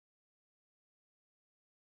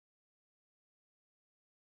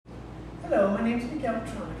Hello, my name is Miguel,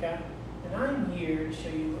 Latronica, and I'm here to show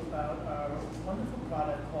you about our wonderful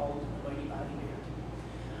product called the Mighty Body Band.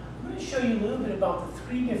 I'm going to show you a little bit about the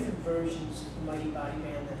three different versions of the Mighty Body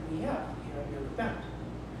Band that we have here at your event.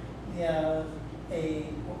 We have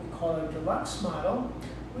what we call a deluxe model,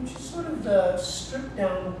 which is sort of the stripped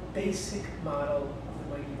down basic model of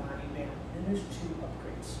the Mighty Body Band, and there's two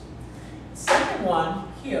upgrades. The second one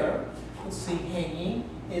here, you'll see hanging,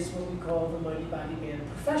 is what we call the Mighty Body Band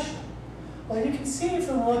Professional. Well, you can see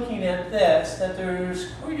from looking at this that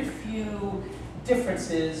there's quite a few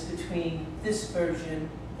differences between this version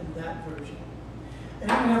and that version. And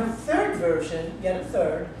then we have a third version, yet a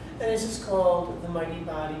third, and this is called the Mighty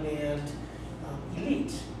Body Band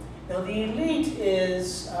Elite. Now the Elite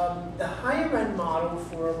is the higher end model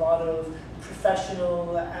for a lot of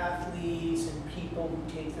professional athletes and people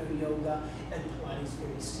who take their yoga and Pilates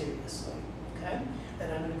very seriously. Okay?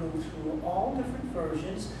 And I'm going to go through all different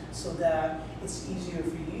versions so that it's easier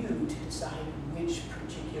for you to decide which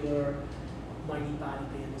particular Mighty Body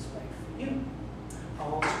Band is right for you.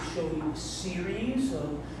 I'll also show you a series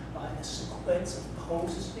of a sequence of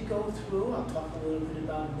poses to go through. I'll talk a little bit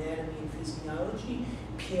about anatomy and physiology,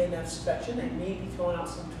 PNF stretching. I may be throwing out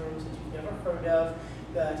some terms that you've never heard of,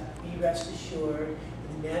 but be rest assured,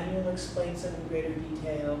 the manual explains them in greater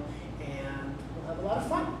detail, and we'll have a lot of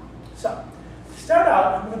fun. So, to start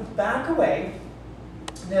out, I'm going to back away.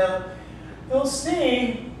 Now, you'll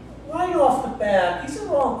see right off the bat, these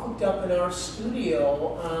are all hooked up in our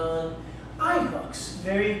studio on eye hooks,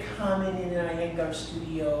 very common in an Iyengar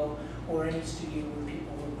studio or any studio where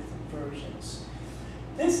people work with inversions.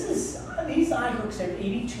 These eye hooks are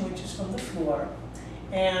 82 inches from the floor,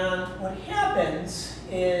 and what happens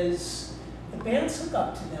is the bands hook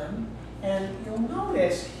up to them, and you'll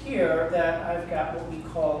notice here that I've got what we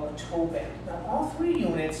call a toe band. Now all three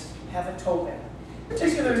units have a toe band. This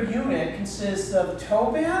particular unit consists of a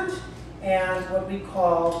toe band and what we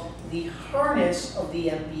call the harness of the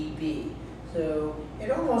MBB. So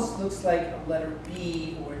it almost looks like a letter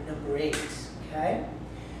B or number 8, okay?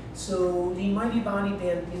 So the Mighty Body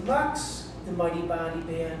Band Deluxe, the Mighty Body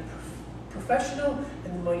Band Professional,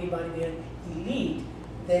 and the Mighty Body Band Elite,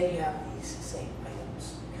 they have these same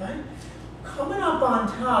items, okay? Coming up on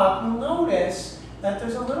top, you'll notice that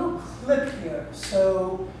there's a little clip here.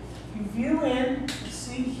 So you view in, you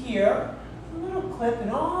see here, a little clip,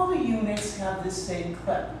 and all the units have this same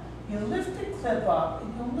clip. You lift the clip up,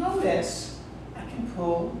 and you'll notice I can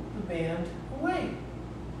pull the band away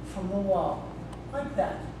from the wall, like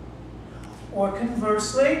that. Or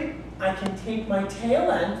conversely, I can take my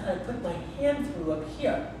tail end, I put my hand through up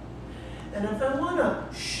here. And if I want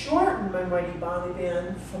to shorten my Mighty Body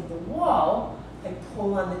Band from the wall, I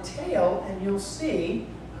pull on the tail, and you'll see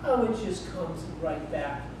how it just comes right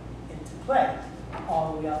back into play,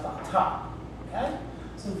 all the way up on top. Okay?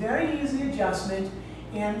 So very easy adjustment.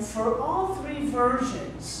 And for all three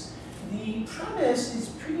versions, the premise is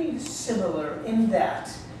pretty similar in that,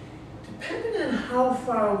 depending on how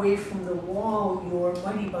far away from the wall your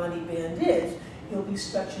Mighty Body Band is, you'll be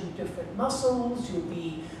stretching different muscles, you'll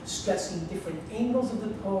be stressing different angles of the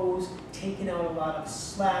pose, taking out a lot of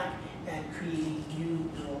slack, and creating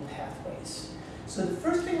new neural pathways. So the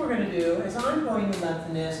first thing we're going to do is I'm going to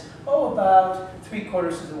lengthen this, about 3/4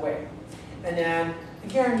 of the way. And then,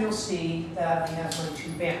 again, you'll see that I have my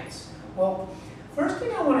two bands. Well, first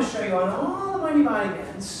thing I want to show you on all the Mighty Body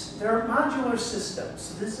Bands, they're modular systems.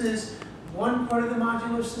 So this is one part of the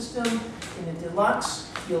modular system. In the Deluxe,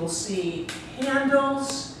 you'll see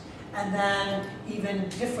handles, and then even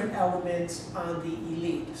different elements on the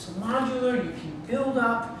Elite. So modular, you can build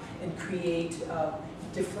up and create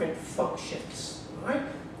different functions. All right?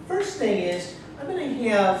 First thing is, I'm going to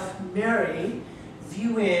have Mary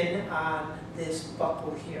view in on this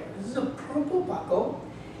buckle here. This is a purple buckle,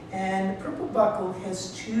 and the purple buckle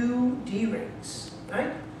has two D-rings.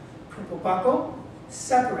 Right? Purple buckle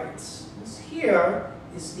separates. This here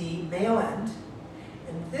is the male end,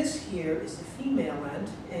 and this here is the female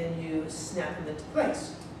end, and you snap them into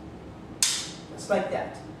place. Just like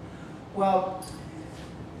that. Well,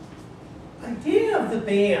 the idea of the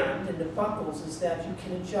band and the buckles is that you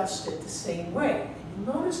can adjust it the same way. And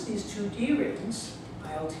you'll notice these two D-rings.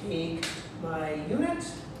 I'll take my unit,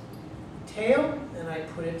 tail, and I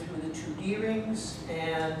put it through the two D-rings,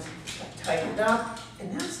 and I tighten it up,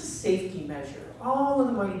 and that's a safety measure. All of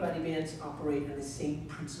the Mighty Body Bands operate on the same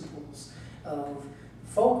principles of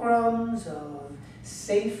fulcrums, of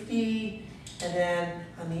safety, and then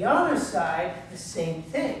on the other side, the same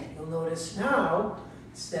thing. You'll notice now,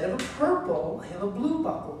 instead of a purple, I have a blue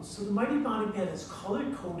buckle. So the Mighty Body Band is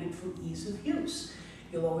color-coded for ease of use.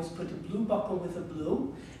 you'll always put the blue buckle with a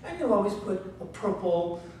blue, and you'll always put a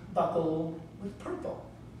purple buckle with purple.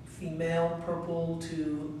 Female purple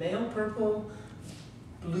to male purple,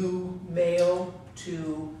 blue male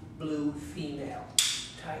to blue female.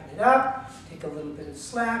 Tighten it up, take a little bit of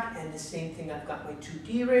slack, and the same thing, I've got my 2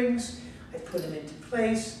 D-rings, I put them into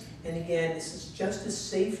place, and again, this is just a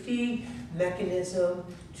safety mechanism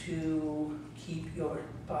to keep your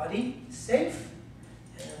body safe.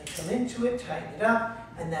 And I come into it, tighten it up,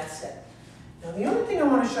 and that's it. Now the other thing I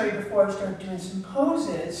want to show you before I start doing some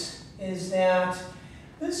poses is that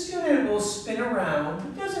this unit will spin around.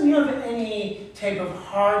 It doesn't have any type of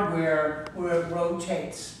hardware where it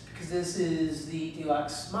rotates, because this is the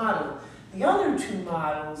deluxe model. The other 2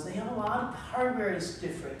 models, they have a lot of hardware is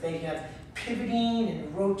different. They have pivoting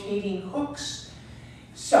and rotating hooks.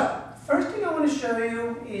 So, first thing I want to show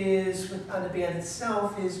you is, on the band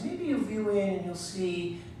itself, is maybe you'll view in and you'll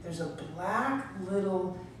see there's a black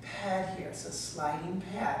little pad here. It's a sliding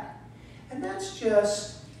pad. And that's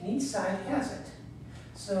just, and each side has it.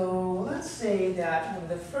 So let's say that one of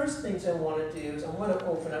the first things I want to do is I want to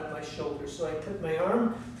open up my shoulders. So I put my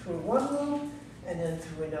arm through one loop and then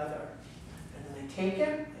through another. And then I take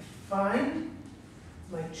it, I find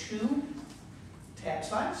my 2 tab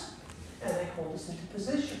slides, and I hold this into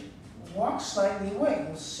position. Walk slightly away.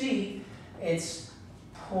 You'll see it's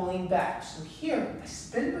pulling back. So here, I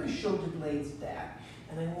spin my shoulder blades back,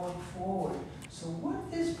 and I walk forward. So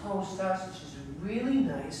what this pose does, which is really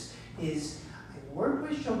nice, is I work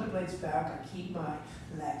my shoulder blades back, I keep my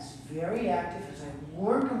legs very active. As I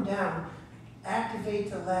work them down,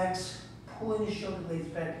 activate the legs, pulling the shoulder blades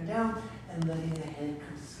back and down, and letting the head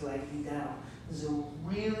come slightly down. This is a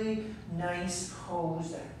really nice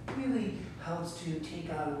pose that really helps to take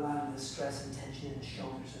out a lot of the stress and tension in the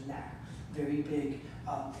shoulders and neck. Very big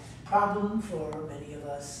problem for many of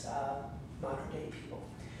us modern day people.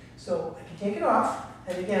 So I can take it off,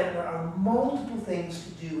 and again, there are multiple things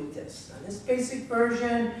to do with this. Now this basic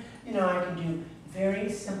version, you know, I can do very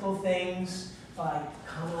simple things like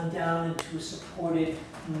come on down into a supported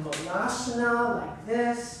Malasana like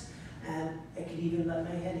this, and I could even let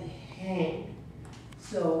my head hang.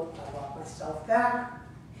 So I walk myself back,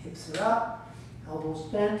 hips are up,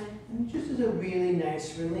 elbows bent, and just as a really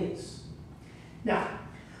nice release. Now,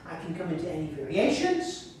 I can come into any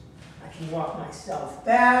variations. I can walk myself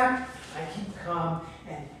back. I can come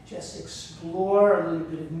and just explore a little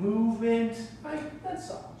bit of movement. Right? That's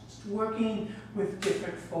all. Just working with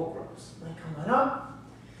different fulcrums. I come on up.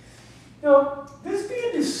 Now, this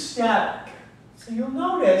band is static. So you'll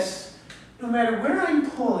notice, no matter where I'm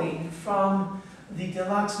pulling from the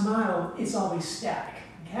deluxe model, it's always static.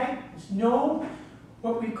 Okay? There's no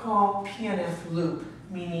what we call PNF loop,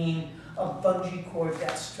 meaning a bungee cord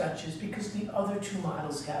that stretches, because the other 2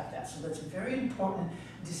 models have that. So that's a very important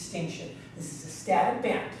distinction. This is a static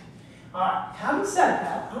band. All right, having said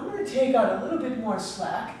that, I'm going to take out a little bit more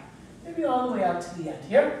slack, maybe all the way out to the end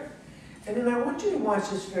here. And then I want you to watch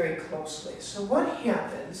this very closely. So what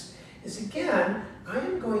happens is, again, I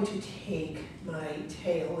am going to take my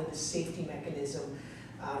tail and the safety mechanism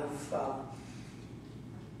out of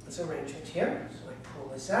this arrangement here. So I pull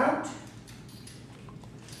this out.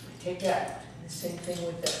 Take that out. And the same thing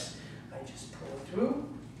with this. I just pull it through.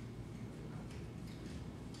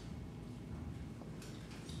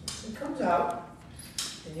 It comes out.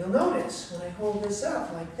 And you'll notice when I hold this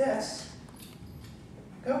up like this,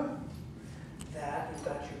 go, that you've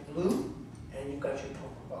got your blue and you've got your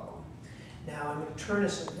purple buckle. Now I'm going to turn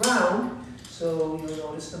this around, so you'll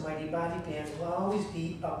notice the Mighty Body Band will always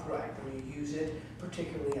be upright when you use it,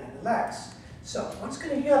 particularly on the legs. So what's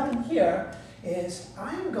going to happen here is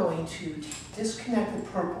I'm going to disconnect the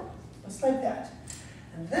purple, just like that.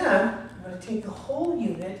 And then I'm going to take the whole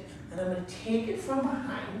unit and I'm going to take it from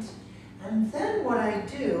behind, and then what I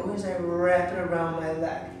do is I wrap it around my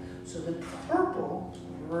leg. So the purple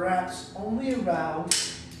wraps only around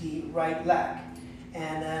the right leg.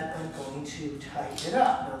 And then I'm going to tighten it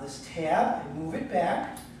up. Now this tab, I move it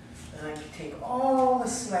back, and I can take all the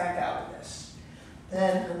slack out of this.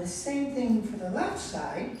 Then on the same thing for the left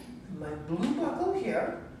side, my blue buckle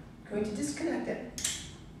here, I'm going to disconnect it.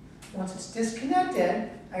 Once it's disconnected,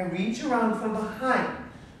 I reach around from behind.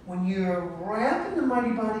 When you're wrapping the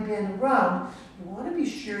Mighty Body Band around, you want to be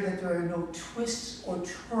sure that there are no twists or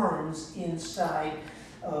turns inside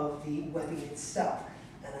of the webbing itself.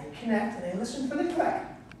 And I connect and I listen for the click.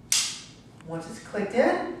 Once it's clicked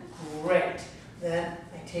in, great. Then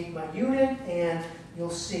I take my unit and you'll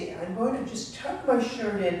see I'm going to just tuck my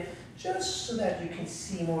shirt in just so that you can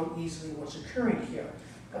see more easily what's occurring here.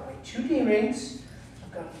 I've got my 2 D rings,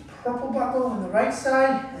 I've got the purple buckle on the right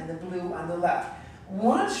side and the blue on the left.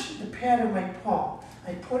 watch the pad of my palm.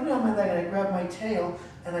 I put it on my leg and I grab my tail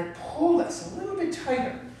and I pull this a little bit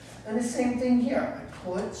tighter. And the same thing here. I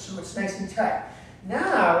pull it so it's nice and tight.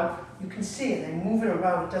 Now you can see it. I move it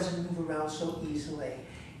around. It doesn't move around so easily.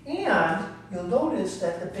 And you'll notice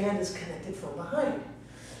that the band is connected from behind.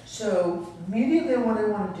 So immediately what I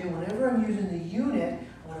want to do, whenever I'm using the unit,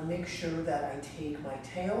 I want to make sure that I take my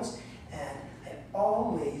tails and I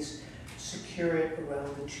always secure it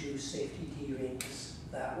around the two safety D-rings.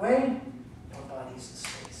 That way, our bodies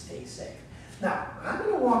stay safe. Now, I'm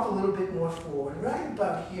going to walk a little bit more forward, right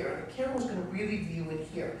about here. The camera's going to really view in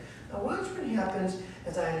here. Now watch what happens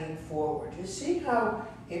as I lean forward. You see how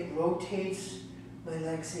it rotates my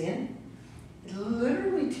legs in? It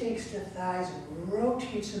literally takes the thighs and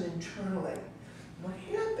rotates them internally. What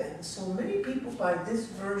happens, so many people buy this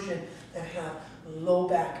version that have low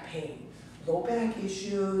back pain, low back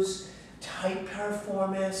issues, tight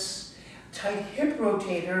piriformis, tight hip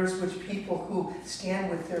rotators, which people who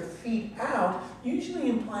stand with their feet out usually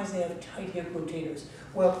implies they have tight hip rotators.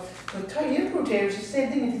 Well, with tight hip rotators, the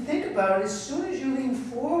same thing if you think about it, as soon as you lean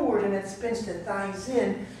forward and it spins the thighs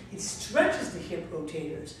in, it stretches the hip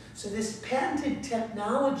rotators. So this patented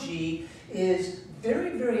technology is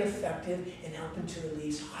very, very effective in helping to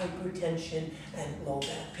release hypertension and low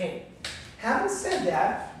back pain. Having said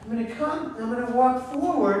that, I'm going to walk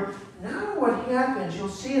forward. Now what happens, you'll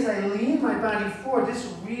see as I lean my body forward,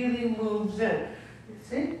 this really moves in. You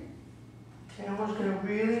see? The camera's going to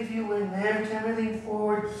really view in there. Every time I lean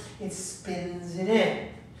forward, it spins it in.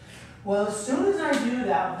 Well, as soon as I do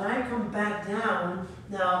that, when I come back down,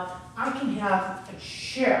 now I can have a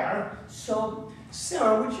chair. So,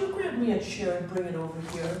 Sarah, would you grab me a chair and bring it over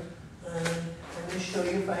here? I'm going to show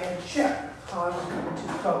you if I had a chair, how I would come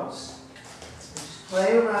into pose. So just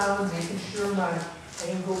play around, making sure my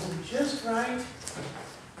angles are just right.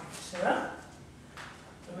 Sarah,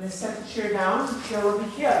 I'm going to set the chair down, the chair over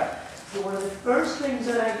here. So one of the first things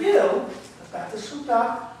that I do, I've got this hooked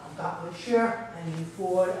up, I've got my chair, I lean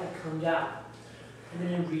forward, I come down. And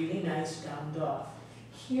then a really nice down dog.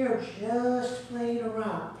 Here, just playing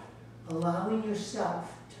around, allowing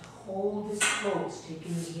yourself to hold this pose,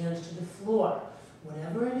 taking your hands to the floor,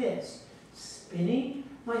 whatever it is, spinning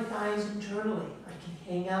my thighs internally. I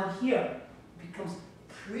can hang out here. It becomes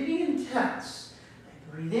pretty intense.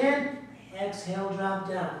 I breathe in, exhale, drop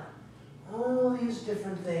down. All these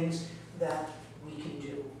different things that we can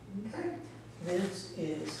do. Okay? This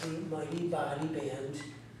is the Mighty Body Band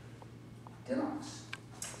Deluxe.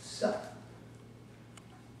 So,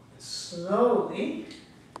 slowly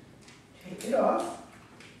take it off,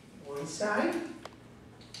 one side,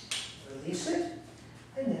 release it,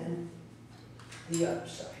 and then the other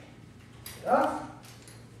side. Take it off,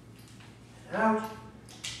 and out,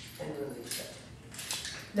 and release it.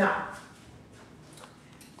 Now,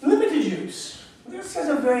 limited use. This has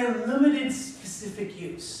a very limited specific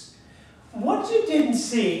use. What you didn't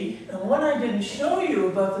see, and what I didn't show you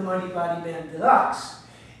about the Mighty Body Band Deluxe,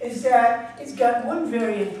 is that it's got one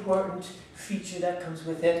very important feature that comes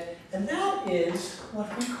with it, and that is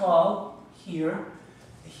what we call here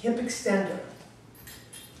the hip extender.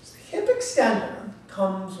 So the hip extender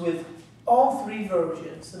comes with all three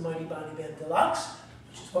versions, the Mighty Body Band Deluxe,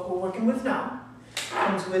 which is what we're working with now. It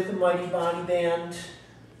comes with the Mighty Body Band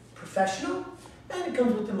Professional, and it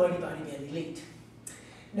comes with the Mighty Body Band Elite.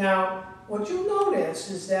 Now, what you'll notice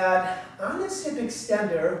is that on this hip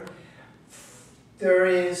extender, there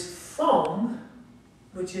is foam,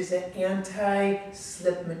 which is an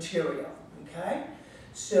anti-slip material, okay?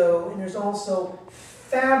 So, and there's also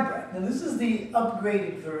fabric. Now this is the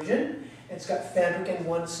upgraded version. It's got fabric on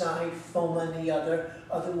one side, foam on the other.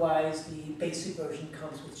 Otherwise, the basic version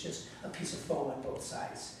comes with just a piece of foam on both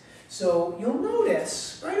sides. So you'll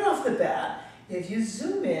notice, right off the bat, if you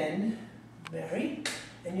zoom in, Mary,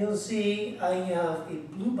 and you'll see I have a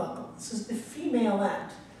blue buckle. This is the female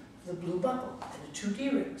end of the blue buckle and the two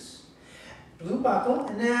D-rings. Blue buckle,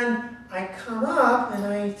 and then I come up and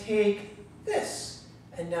I take this,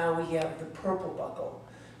 and now we have the purple buckle.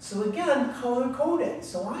 So again, color-coded.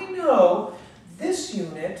 So I know this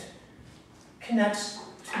unit connects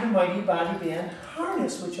to the Mighty Body Band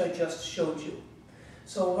harness, which I just showed you.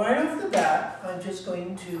 So right off the bat, I'm just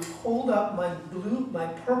going to hold up my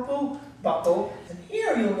purple buckle, and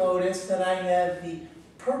here you'll notice that I have the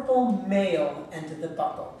purple male end of the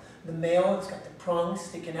buckle. The male, it's got the prongs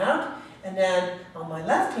sticking out, and then on my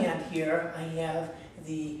left hand here, I have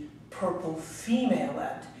the purple female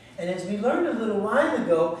end. And as we learned a little while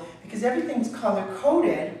ago, because everything's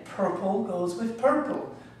color-coded, purple goes with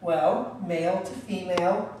purple. Well, male to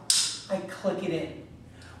female, I click it in.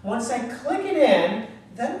 Once I click it in,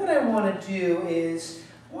 then what I want to do is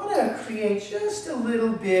I want to create just a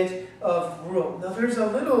little bit of room. Now there's a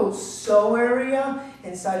little sew area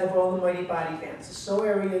inside of all the Mighty Body Bands. The sew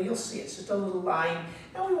area, you'll see it's just a little line,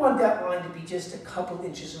 and we want that line to be just a couple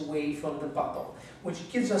inches away from the buckle, which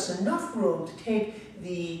gives us enough room to take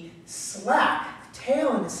the slack, the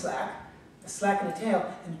tail in the slack in the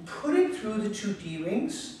tail, and put it through the two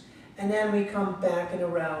D-rings, and then we come back and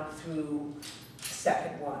around through the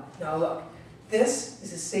second one. Now look, this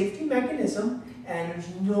is a safety mechanism, and there's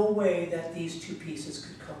no way that these two pieces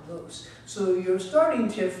could come loose. So you're starting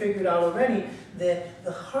to figure it out already that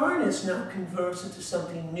the harness now converts into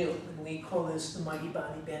something new, and we call this the Mighty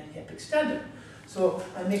Body Band hip extender. So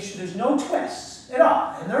I make sure there's no twists at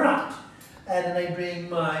all, and they're not. And then I bring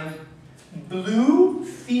my blue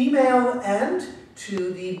female end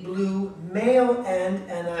to the blue male end,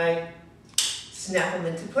 and I snap them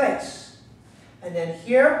into place. And then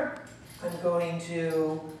here, I'm going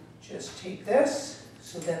to just take this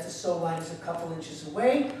so that the sew line is a couple inches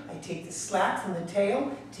away. I take the slack from the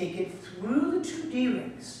tail, take it through the two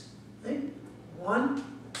D-rings. Right? 1,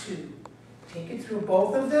 2. Take it through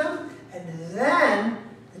both of them, and then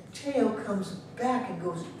the tail comes back and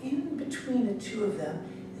goes in between the two of them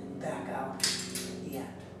and back out the end.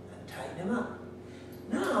 And tighten them up.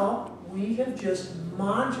 Now, we have just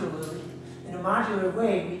modularly, in a modular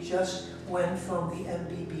way, we just went from the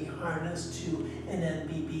MBB harness to an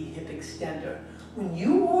MBB hip extender. When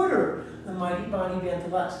you order the Mighty Body Band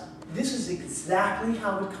Deluxe, this is exactly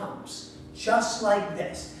how it comes, just like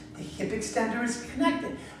this. The hip extender is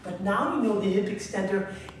connected, but now you know the hip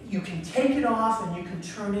extender, you can take it off and you can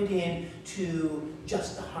turn it in to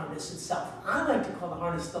just the harness itself. I like to call the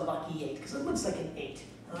harness the Lucky 8 because it looks like an 8.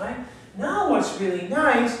 All right? Now what's really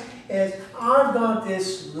nice is I've got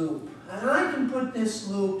this loop, and I can put this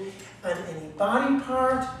loop on any body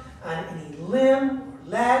part, on any limb or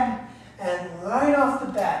leg, and right off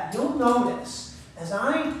the bat, you'll notice as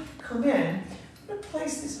I come in, I'm going to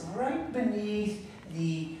place this right beneath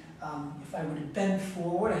the, if I were to bend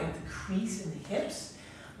forward, I have the crease in the hips.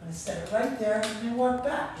 I'm going to set it right there and I walk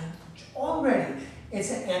back. And already,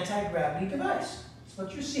 it's an anti-gravity device. That's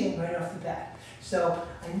what you're seeing right off the bat. So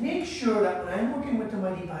I make sure that when I'm working with the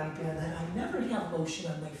Mighty Body Band, that I never have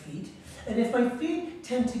lotion on my feet. And if my feet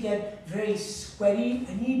tend to get very sweaty,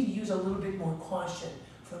 I need to use a little bit more caution.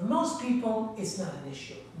 For most people, it's not an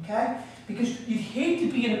issue, okay? Because you'd hate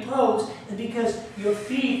to be in a pose, and because your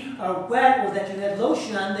feet are wet or that you had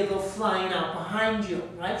lotion on, they go flying out behind you,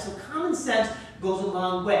 right? So common sense goes a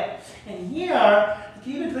long way. And here, I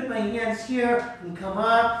can even put my hands here and come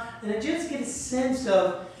up, and I just get a sense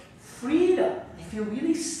of freedom. I feel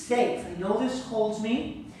really safe. I know this holds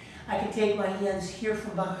me. I can take my hands here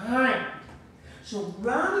from behind. So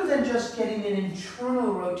rather than just getting an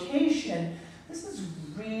internal rotation, this is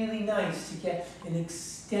really nice to get an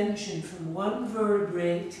extension from one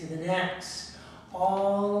vertebrae to the next,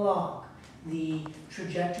 all along the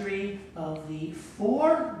trajectory of the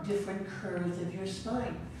 4 different curves of your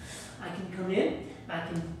spine. I can come in, I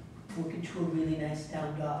can work into a really nice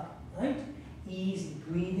down dog, right? Easy,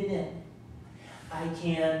 breathing in. I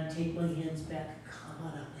can take my hands back, come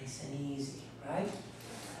on up nice and easy, right?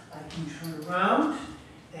 I can turn around,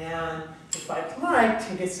 and if I'd like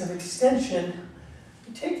to get some extension,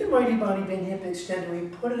 we take the Mighty Body Band hip extender, we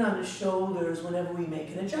put it on the shoulders whenever we make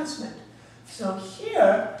an adjustment. So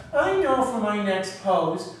here, I know for my next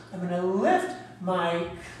pose, I'm going to lift my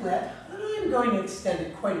clip, and I'm going to extend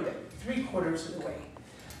it quite a bit, 3/4 of the way.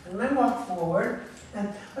 And then I walk forward,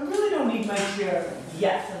 and I really don't need my chair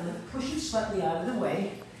yet. I'm going to push it slightly out of the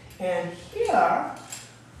way. And here,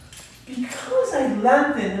 because I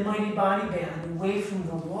lengthen the Mighty Body Band away from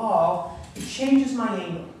the wall, it changes my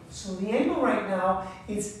angle. So the angle right now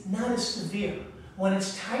is not as severe. When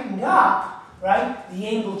it's tightened up, right, the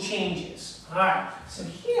angle changes. All right, so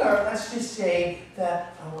here, let's just say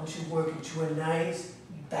that I want to work into a nice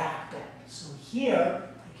back bend. So here,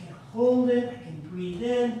 I can hold it, I can breathe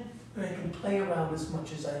in, and I can play around as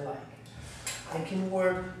much as I like. I can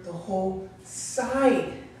work the whole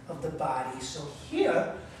side of the body. So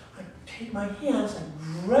here, I take my hands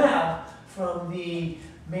and grab from the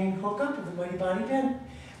main hook up of the Mighty Body Band,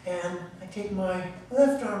 and I take my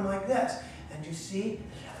left arm like this. And you see,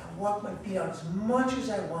 I walk my feet out as much as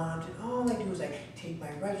I want, and all I do is I take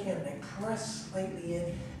my right hand and I press slightly in,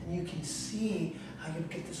 and you can see how you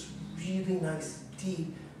get this really nice,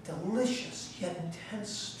 deep, delicious, yet intense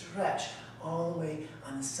stretch all the way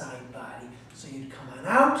on the side body. So you'd come on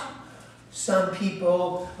out. Some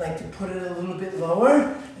people like to put it a little bit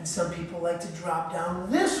lower, and some people like to drop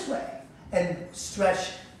down this way and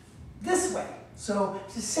stretch this way. So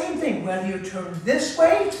it's the same thing, whether you turn this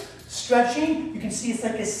way, Stretching, you can see it's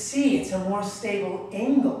like a C. It's a more stable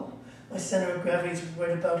angle. My center of gravity is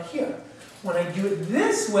right about here. When I do it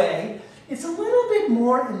this way, it's a little bit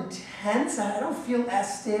more intense. I don't feel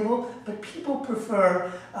as stable, but people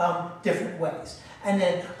prefer different ways. And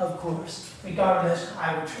then, of course, regardless,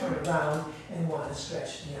 I would turn around and want to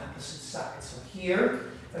stretch the opposite side. So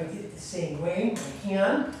here, if I get it the same way, my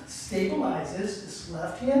hand stabilizes, this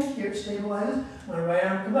left hand here stabilizes, my right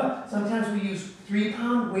arm comes up. Sometimes we use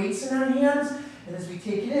 3-pound weights in our hands, and as we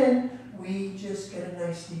take it in, we just get a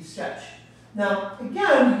nice deep stretch. Now,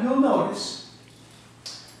 again, you'll notice,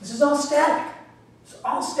 this is all static. It's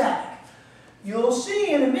all static. You'll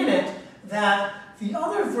see in a minute that the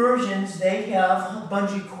other versions, they have a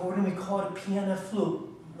bungee cord, and we call it a piano flute.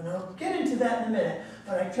 And I'll get into that in a minute,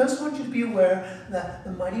 but I just want you to be aware that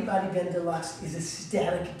the Mighty Body Bend Deluxe is a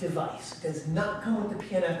static device. It does not come with the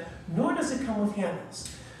piano, nor does it come with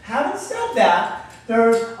handles. Having said that,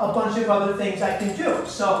 there's a bunch of other things I can do.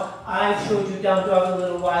 So I showed you down dog a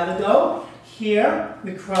little while ago. Here,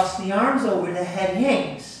 we cross the arms over, the head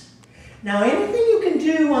hangs. Now anything you can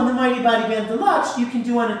do on the Mighty Body Bend Deluxe, you can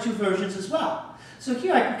do on the 2 versions as well. So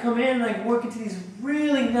here I can come in and I can work into these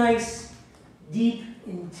really nice, deep,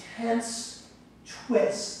 intense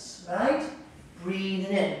twists, right?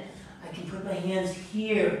 Breathing in. I can put my hands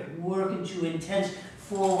here, work into intense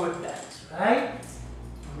forward bends, right?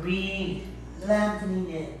 Breathe, lengthening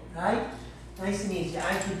in, right? Nice and easy.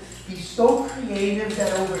 I can be so creative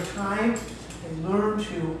that over time, I learn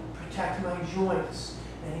to protect my joints.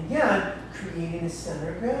 And again, creating a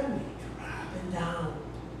center of gravity, dropping down.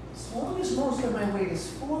 As long as most of my weight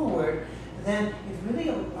is forward, then it really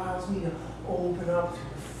allows me to open up to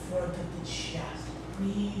the front of the chest.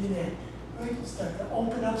 Breathing in. Right? Start to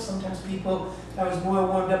open up. Sometimes people, if I was more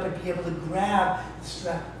warmed up, I'd be able to grab the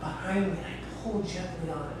strap behind me and I'd pull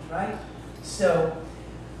gently on it, right? So,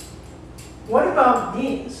 what about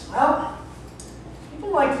knees? Well,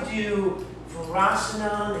 people like to do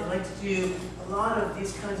Virasana, they like to do a lot of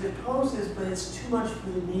these kinds of poses, but it's too much for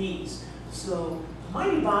the knees. So,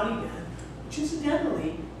 Mighty Body Bend, which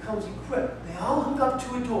incidentally comes equipped. They all hook up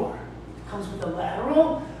to a door. It comes with a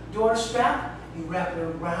lateral door strap. You wrap it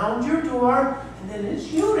around your door, and then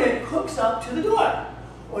this unit hooks up to the door.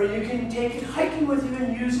 Or you can take it hiking with you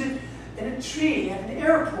and use it in a tree at an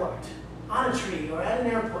airport, on a tree or at an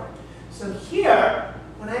airport. So here,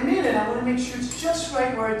 when I'm in it, I want to make sure it's just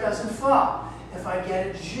right where it doesn't fall. If I get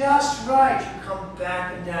it just right, you come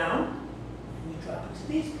back and down, and you drop into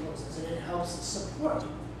these poses, and it helps support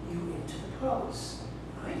you into the pose.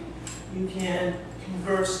 Right? You can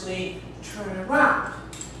conversely turn around,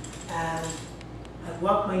 and I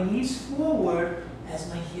walk my knees forward as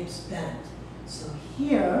my hips bend. So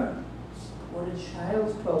here, supported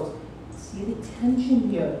child's pose. See the tension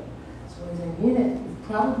here. So as I'm in it, you've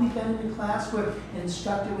probably been in a class where an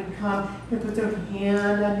instructor would come and put their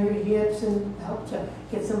hand on your hips and help to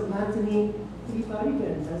get some lengthening. Mighty Body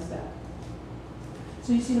Bend does that.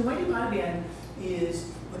 So you see, the Mighty Body Bend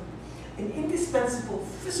is an indispensable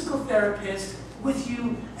physical therapist with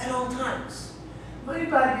you at all times. Mighty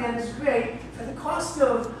Body Bend is great. For the cost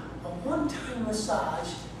of a one-time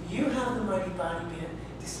massage, you have the Mighty Body Bend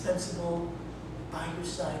dispensable by your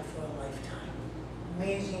side for a lifetime.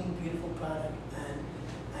 Amazing, beautiful product, and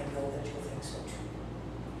I know that you'll think so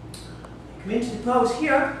too. Come into the pose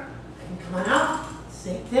here. I can come on out.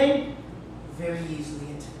 Same thing. Very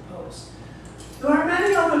easily into the pose. There are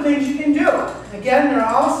many other things you can do. Again, they're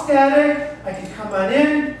all static. I can come on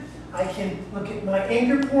in. I can look at my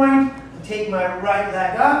anchor point and take my right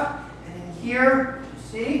leg up. And in here, you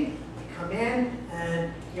see, I come in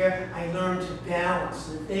and here I learn to balance.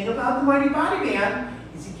 The thing about the Mighty Body Band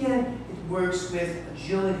is, again, it works with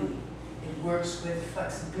agility. It works with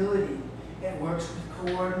flexibility. It works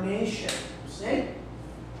with coordination. See?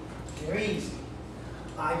 Very easy.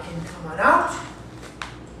 I can come on out.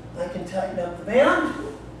 I can tighten up the band.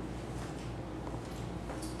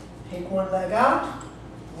 Take one leg out.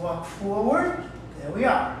 Walk forward. There we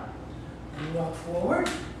are. And walk forward.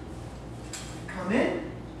 Come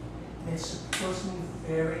in. And it supports me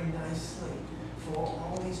very nicely for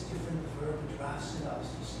all these different Virabhadrasanas.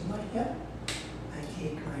 You see my hip? I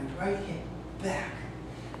take my right hip back.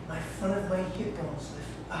 My front of my hip bones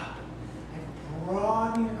lift up. I'm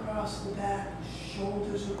broadening across the back.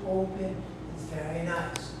 Shoulders are open. It's very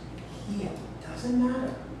nice. Heel. Doesn't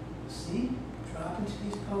matter. See? Drop into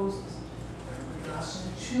these poses.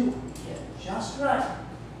 Virabhadrasana 2. Get just right.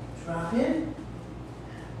 Drop in.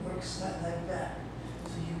 Work that leg back.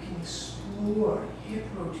 So you can explore hip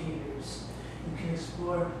rotators. You can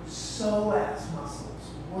explore psoas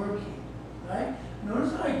muscles working. Right?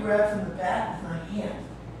 Notice how I grab from the back with my hand.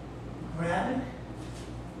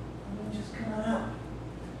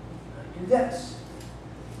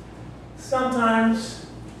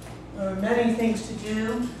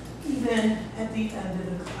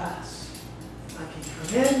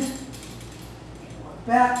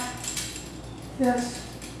 back, this,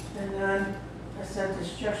 and then I set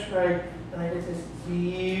this just right, and I get this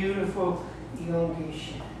beautiful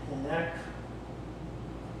elongation in the neck.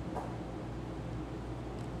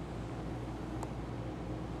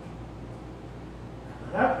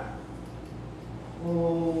 Coming up.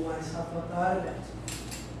 Pull myself up out of it.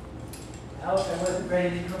 Well, if I wasn't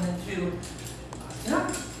ready to come into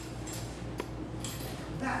asana,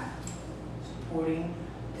 come back. Supporting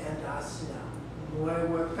Dandasana. The more I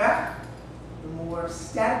work back, the more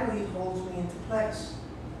statically it holds me into place.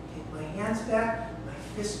 Take my hands back, my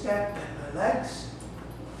fists back, and my legs.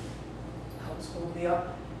 Helps hold me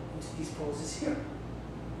up into these poses here.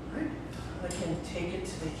 All right? I can take it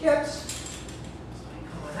to the hips. So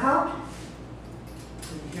I'm coming out.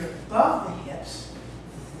 Here above the hips.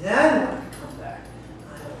 Then when I come back,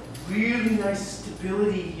 I have really nice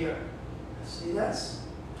stability here. See this?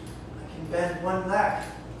 I can bend one leg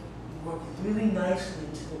and work really nicely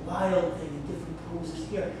into the wild thing in different poses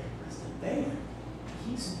here. Because the band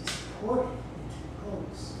keeps me supported into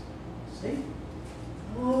pose. See?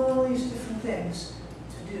 All these different things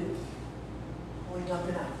to do. Pulling up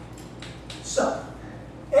and out. So,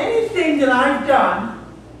 anything that I've done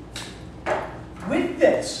with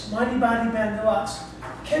this Mighty Body Band Deluxe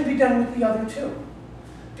can be done with the other two.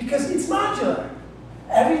 Because it's modular.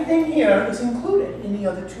 Everything here is included in the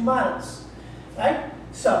other two models. Right?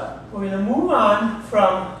 So, we're going to move on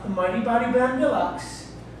from the Mighty Body Band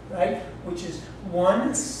Deluxe, right, which is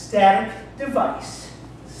one static device.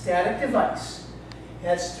 Static device. It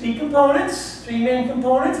has three components, three main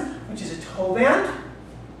components, which is a toe band.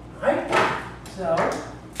 Right? So,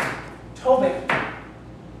 toe band.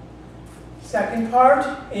 Second part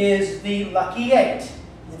is the Lucky 8.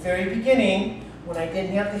 In the very beginning, when I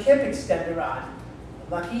didn't have the hip extender on,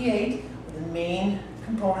 the Lucky 8 was the main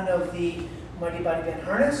component of the Mighty Body Band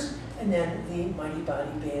harness, and then the Mighty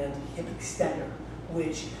Body Band hip extender,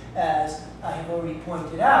 which, as I have already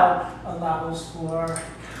pointed out, allows for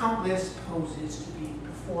countless poses to be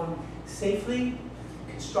performed safely,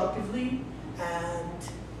 constructively, and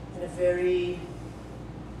in a very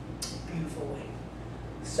beautiful way.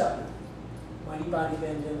 So, Mighty Body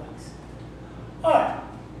Band Deluxe. Alright.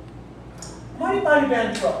 Mighty Body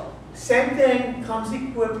Band Pro. Same thing, comes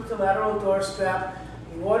equipped with the lateral door strap.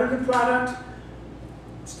 You order the product,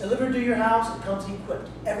 it's delivered to your house, it comes equipped.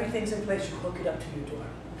 Everything's in place, you hook it up to your door.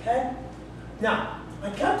 Okay? Now,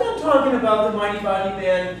 I kept on talking about the Mighty Body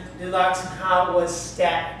Band Deluxe and how it was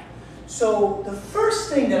static. So the first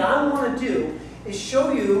thing that I want to do is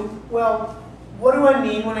show you, well, what do I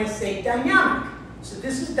mean when I say dynamic? So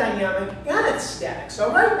this is dynamic and it's static.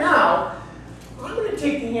 So right now, I'm going to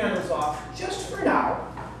take the handles off just for now.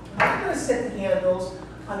 I'm going to set the handles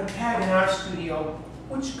on a pad in our studio,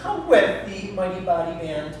 which come with the Mighty Body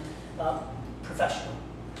Band Professional.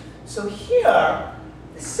 So here,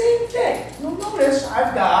 the same thing. You'll notice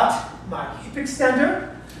I've got my hip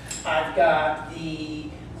extender, I've got the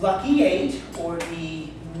Lucky 8, or the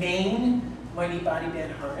main Mighty Body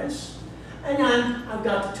Band harness, and then I've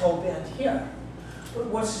got the toe band here. But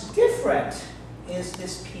what's different is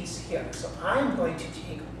this piece here. So I'm going to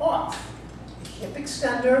take off the hip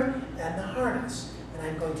extender and the harness, and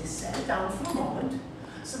I'm going to set it down for a moment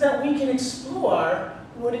so that we can explore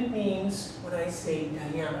what it means when I say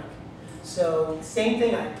dynamic. So same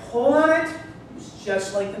thing, I pull on it, it's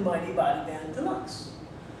just like the Mighty Body Band Deluxe.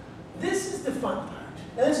 This is the fun part.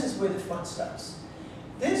 Now this is where the fun starts.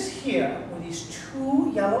 This here, with these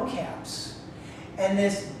two yellow caps, and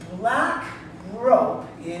this black rope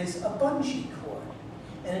is a bungee cord.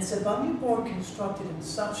 And it's a bungee cord constructed in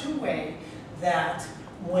such a way that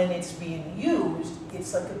when it's being used,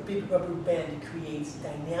 it's like a big rubber band. It creates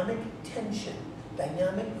dynamic tension,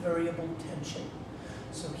 dynamic variable tension.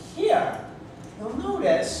 So here, you'll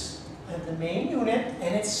notice I have the main unit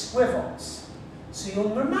and it swivels. So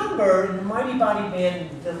you'll remember in the Mighty Body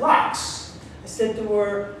Band Deluxe, I said there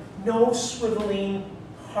were no swiveling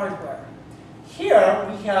hardware. Here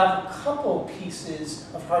we have a couple pieces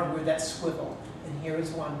of hardware that swivel, and here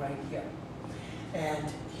is one right here.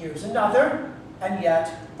 And here's another, and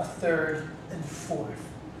yet a third and fourth.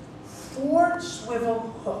 4 swivel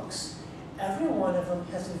hooks. Every one of them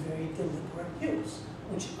has a very deliberate use,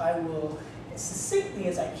 which I will, as succinctly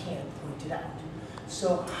as I can, point it out.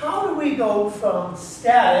 So how do we go from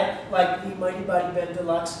static, like the Mighty Body Band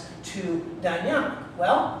Deluxe, to dynamic?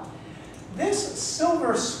 Well, this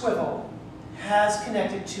silver swivel has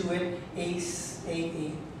connected to it a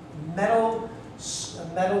metal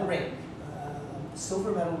ring,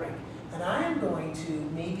 silver metal ring. And I am going to,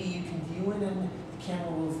 maybe you can view in and the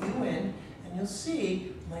camera will view in, and you'll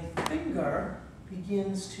see my finger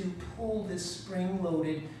begins to pull this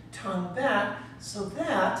spring-loaded tongue back so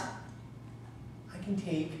that I can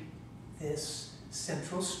take this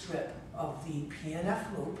central strip of the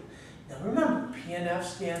PNF loop. Now remember, PNF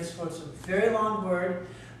stands for, it's a very long word,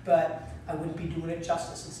 but I wouldn't be doing it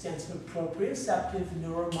justice. It stands for proprioceptive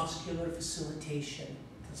neuromuscular facilitation.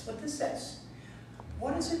 That's what this is.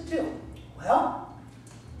 What does it do? Well,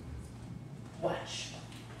 watch.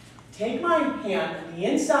 Take my hand on the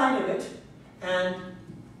inside of it, and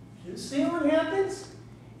you see what happens?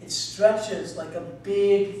 It stretches like a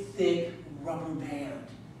big, thick rubber band.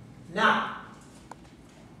 Now,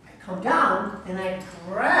 I come down and I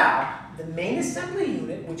grab the main assembly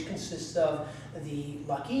unit, which consists of the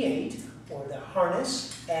Lucky 8, or the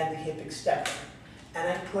harness, and the hip extender, and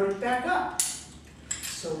I put it back up.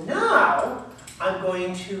 So now, I'm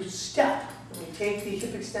going to step. When we take the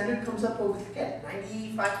hip extender, it comes up over the head,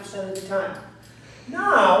 95% of the time.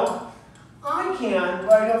 Now, I can,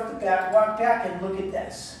 right off the bat, walk back and look at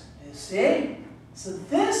this. You see? So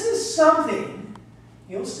this is something,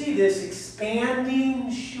 you'll see this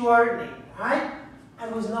expanding, shortening, right? I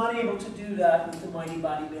was not able to do that with the Mighty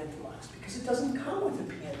Body Band Deluxe because it doesn't come with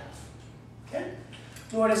the PNF, okay?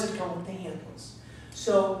 Nor does it come with the handles.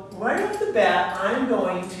 So right off the bat, I'm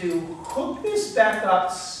going to hook this back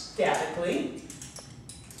up statically.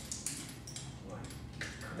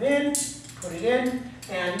 Come in, put it in,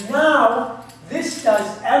 and now this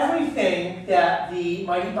does everything that the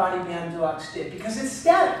Mighty Body Band Deluxe did because it's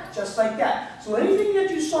static, just like that. So anything that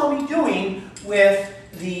you saw me doing with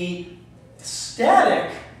the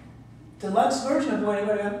static deluxe version of the Mighty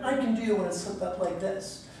Body Band, I can do when it's hooked up like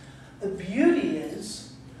this. The beauty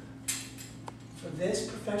is, for this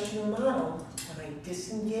professional model, when I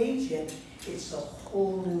disengage it, it's a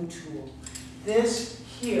whole new tool. This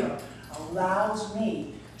here allows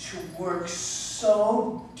me to work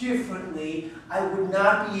so differently. I would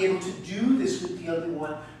not be able to do this with the other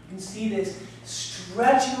one. You can see this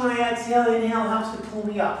stretching when I exhale, inhale helps to pull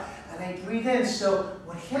me up. And I breathe in. So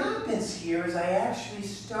what happens here is I actually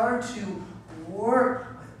start to work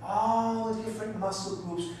with all the different muscle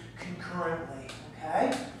groups concurrently.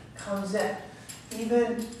 Okay? Comes in.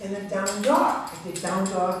 Even in a down dog. I did down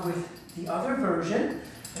dog with the other version.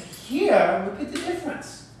 But here, look at the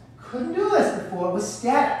difference. Couldn't do this before. It was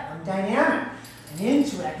static. I'm dynamic. I'm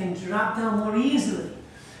into it. I can drop down more easily.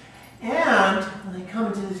 And when I come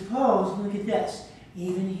into this pose, look at this.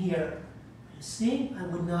 Even here. See? I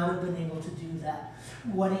would not have been able to do that.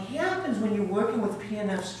 What happens when you're working with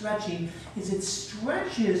PNF stretching is it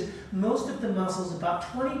stretches most of the muscles about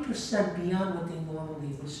 20% beyond what they normally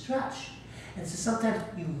would stretch. And so sometimes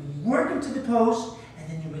you work into the pose, and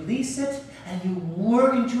then you release it, and you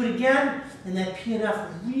work into it again, and that PNF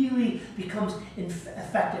really becomes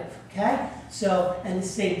effective, okay? So, and the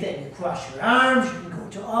same thing, you cross your arms, you can go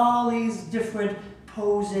to all these different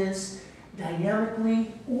poses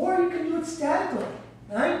dynamically, or you can do it statically,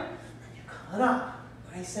 right? And you come it up,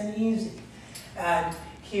 nice and easy. And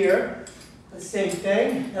here, the same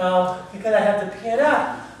thing. Now, because I have the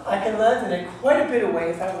PNF, I can lengthen it quite a bit away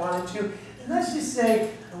if I wanted to. And let's just say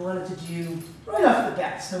I wanted to do, right off the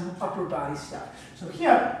bat, some upper body stuff. So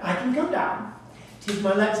here, I can come down, take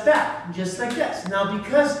my legs back, just like this. Now,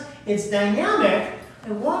 because it's dynamic,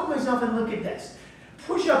 I walk myself and look at this.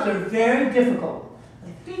 Push-ups are very difficult.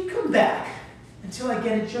 My feet come back until I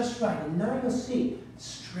get it just right. And now you'll see,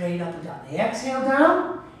 straight up and down. I exhale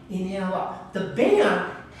down, inhale up. The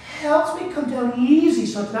band helps me come down easy,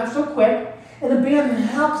 so it's not so quick. And the band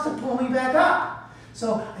helps to pull me back up.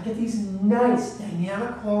 So I get these nice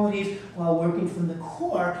dynamic qualities while working from the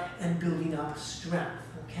core and building up strength,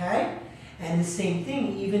 okay? And the same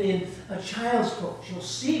thing, even in a child's pose. You'll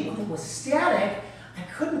see when it was static, I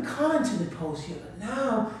couldn't come into the pose here. But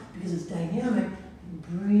now, because it's dynamic,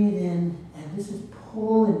 breathe in, and this is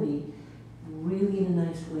pulling me really in a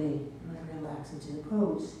nice way when I relax into the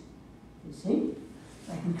pose. You see?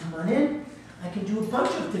 I can come on in. I can do a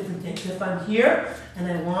bunch of different things. If I'm here and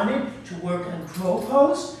I wanted to work on crow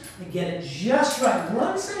pose, I get it just right.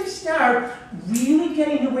 Once I start really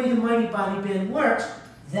getting the way the Mighty Body Band works,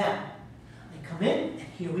 then I come in and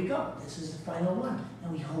here we go. This is the final one.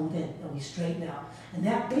 And we hold in and we straighten out. And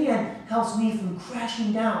that band helps me from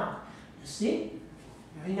crashing down. You see?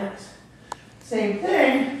 Very nice. Same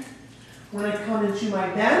thing when I come into my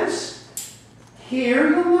bends.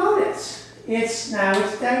 Here you'll notice it's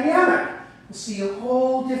dynamic. You'll see a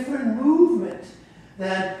whole different movement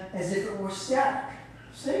than as if it were static.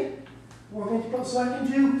 See? So I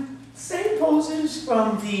can do same poses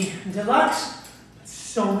from the deluxe, but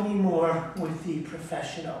so many more with the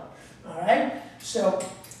professional. All right? So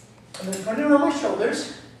I'm going to put it on my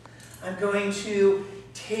shoulders. I'm going to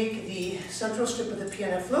take the central strip of the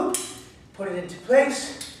PNF loop, put it into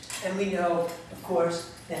place, and we know, of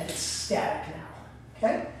course, that it's static now.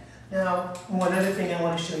 Okay? Now, one other thing I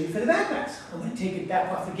want to show you for the back bends. I'm going to take it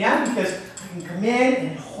back off again because I can come in and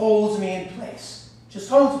it holds me in place. Just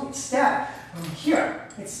holds me. It's static. From here,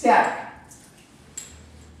 it's static.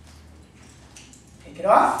 Take it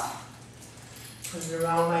off. Put it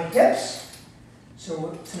around my hips.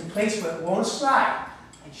 So it's in a place where it won't slide.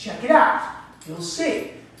 And check it out. You'll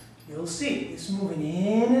see. You'll see. It's moving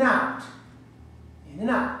in and out. In and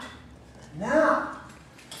out. Now,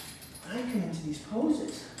 when I come into these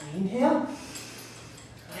poses, I inhale,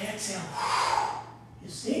 I exhale. You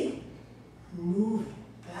see? Moving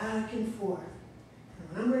back and forth.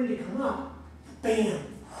 And when I'm ready to come up, bam,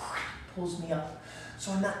 pulls me up.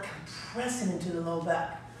 So I'm not compressing into the low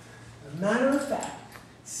back. As a matter of fact,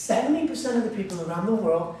 70% of the people around the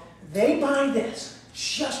world, they buy this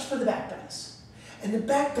just for the back bends. And the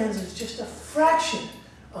back bends is just a fraction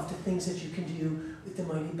of the things that you can do with the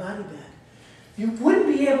Mighty Body Band. You wouldn't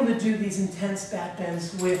be able to do these intense back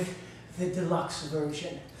bends with the deluxe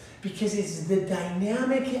version because it's the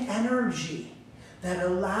dynamic energy that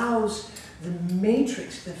allows the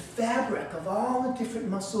matrix, the fabric of all the different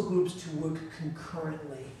muscle groups to work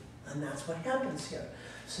concurrently. And that's what happens here.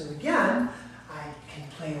 So again, I can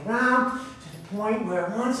play around to the point where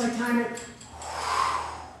once I time it,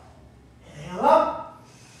 inhale up,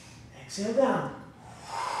 exhale down.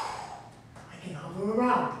 I can hover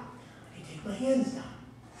around. I can take my hands down,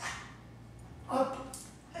 up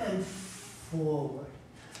and forward.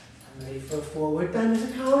 I'm ready for a forward bend as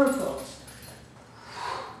a counter pose.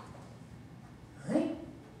 All right?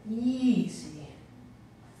 Easy.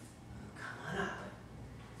 Come on up.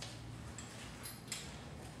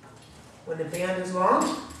 When the band is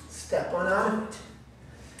long, step on out of it.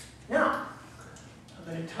 Now, I'm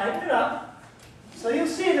going to tighten it up. So you'll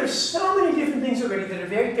see there's so many different things already that are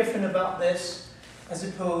very different about this as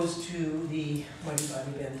opposed to the Mighty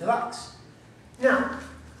Body Band Deluxe. Now,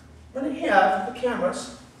 I'm going to have the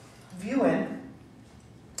cameras view in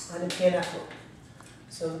on the PNF loop.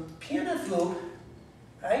 So PNF loop,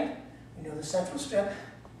 right? We know the central strip.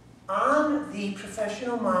 On the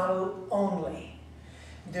professional model only,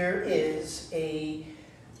 there is a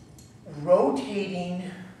rotating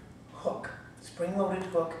hook, spring-loaded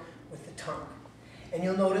hook with the tongue. And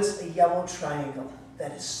you'll notice a yellow triangle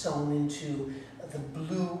that is sewn into the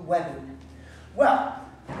blue webbing. Well,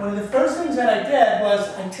 one of the first things that I did was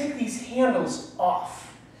I took these handles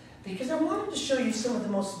off because I wanted to show you some of the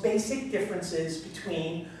most basic differences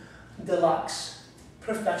between deluxe,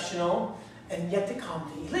 professional, and yet to come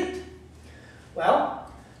the elite. Well,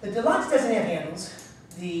 the deluxe doesn't have handles,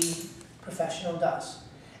 the professional does.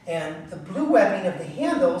 And the blue webbing of the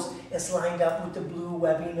handles is lined up with the blue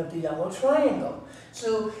webbing of the yellow triangle.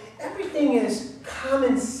 So everything is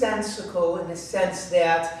commonsensical in the sense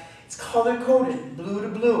that it's color-coded, blue to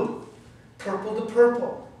blue, purple to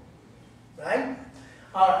purple, right?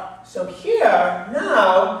 All right, so here,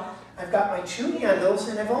 now, I've got my two handles,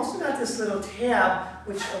 and I've also got this little tab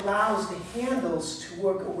which allows the handles to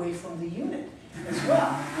work away from the unit as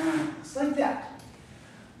well. Just like that.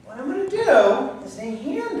 What I'm going to do is the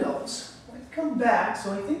handles, when I come back,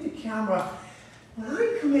 so I think the camera, when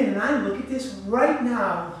I come in and I look at this right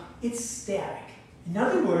now, it's static. In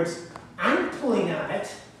other words, I'm pulling on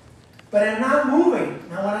it, but I'm not moving.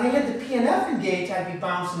 Now when I had the PNF engaged, I'd be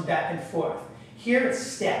bouncing back and forth. Here it's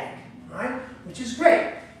static, right? Which is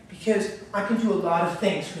great, because I can do a lot of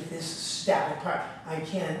things with this static part. I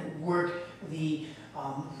can work the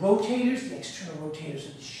rotators, the external rotators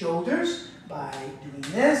of the shoulders, by doing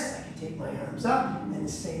this. I can take my arms up, and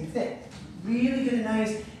the same thing. Really get a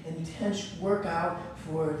nice, intense workout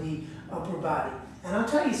for the upper body. And I'll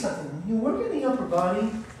tell you something, when you work in the upper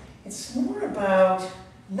body, it's more about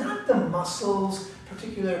not the muscles,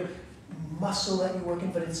 particular muscle that you're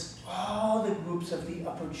working, but it's all the groups of the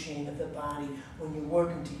upper chain of the body. When you're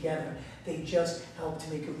working together, they just help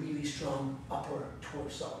to make a really strong upper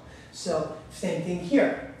torso. So, same thing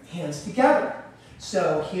here, hands together.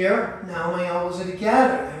 So here, now my elbows are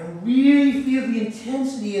together. I really feel the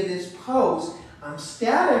intensity of this pose. I'm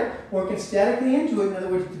static, working statically into it. In other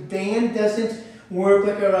words, the band doesn't work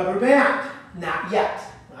like a rubber band. Not yet,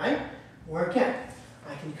 right? Work in.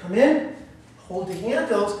 I can come in, hold the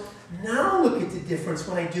handles. Now look at the difference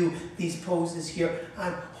when I do these poses here.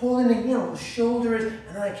 I'm holding the handle, the shoulders,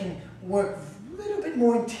 and I can work a little bit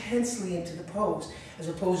more intensely into the pose, as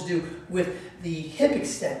opposed to with the hip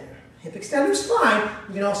extender. Hip extender is fine.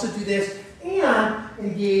 You can also do this and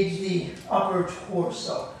engage the upper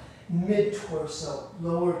torso, mid-torso,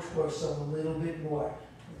 lower torso a little bit more.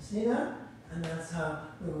 See that? And that's how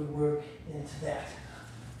we would work into that.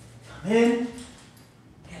 Come in,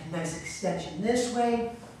 get a nice extension this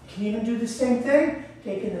way. You can even do the same thing,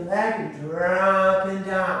 taking the leg and dropping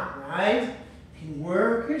down, right? You can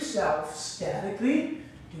work yourself statically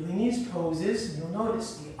doing these poses. You'll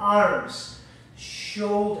notice the arms,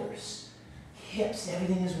 shoulders, hips,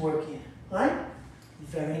 everything is working, right?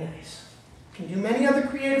 Very nice. You can do many other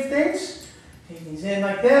creative things. Take these in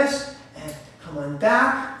like this and come on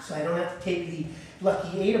back, so I don't have to take the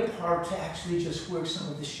Lucky 8 apart to actually just work some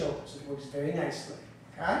of the shoulders. It works very nicely,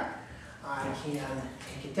 okay? I can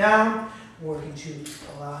take it down, work into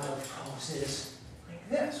a lot of poses like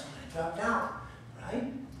this when I drop down,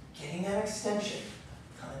 right? Getting that extension.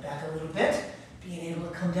 Coming back a little bit, being able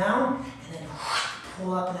to come down and then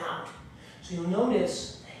pull up and out. So you'll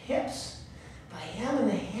notice the hips, by having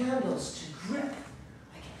the handles to grip,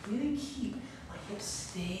 I can really keep my hips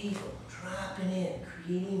stable, dropping in,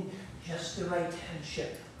 creating just the right tension,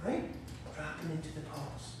 right? Dropping into the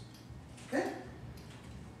pose. Okay?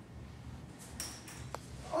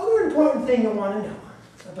 Other important thing you want to know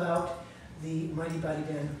about the Mighty Body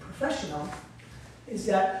Band Professional is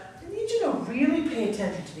that I need you to really pay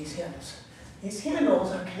attention to these handles. These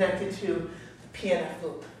handles are connected to the PNF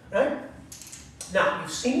loop, right? Now,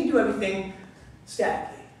 you've seen me do everything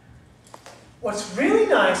statically. What's really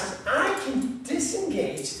nice is I can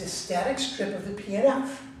disengage the static strip of the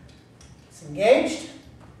PNF. It's engaged,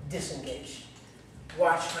 disengaged.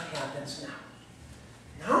 Watch what happens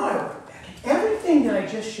now. Now I work back. And everything that I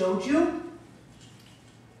just showed you,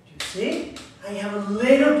 do you see? I have a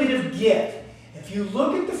little bit of give. If you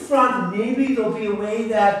look at the front, maybe there'll be a way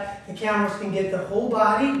that the cameras can get the whole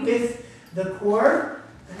body with the cord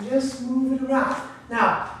and just move it around.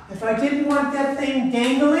 Now, if I didn't want that thing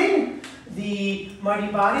dangling, the Mighty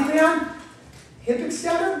Body Band hip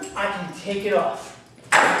extender, I can take it off.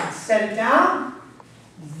 I can set it down,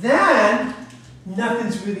 then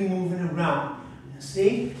nothing's really moving around. You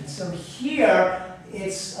see? And so here,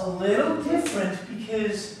 it's a little different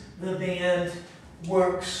because the band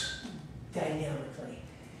works dynamically.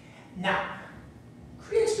 Now,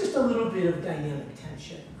 creates just a little bit of dynamic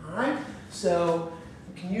tension, all right? So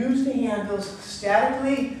we can use the handles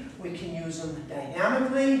statically, we can use them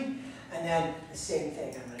dynamically, and then the same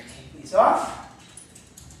thing. I'm going to take these off.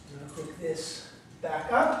 I'm going to hook this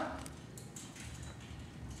back up,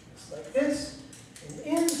 just like this, and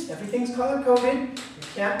in. Everything's color-coded. You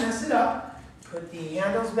can't mess it up. Put the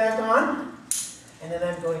handles back on, and then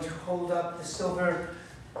I'm going to hold up the silver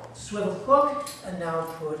swivel hook, and now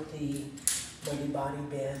put the Mighty Body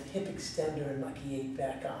Band hip extender and Lucky 8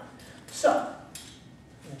 back on. So,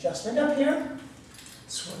 adjustment up here,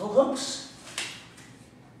 swivel hooks,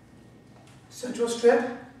 central strip,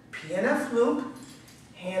 PNF loop,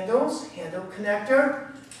 handles, handle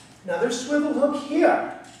connector, another swivel hook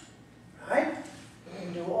here, right? We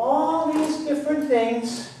can do all these different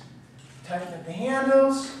things, tighten up the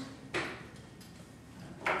handles,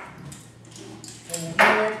 and do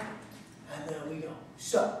it, and there we go.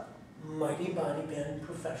 So, Mighty Body Band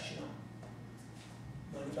Professional.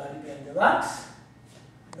 Mighty Body Band Deluxe,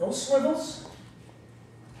 no swivels,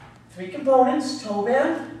 3 components, toe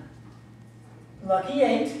band, Lucky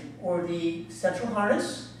 8, or the central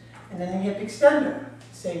harness, and then the hip extender.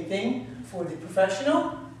 Same thing for the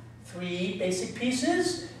Professional, 3 basic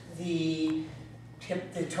pieces, the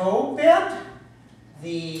toe band,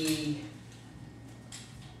 the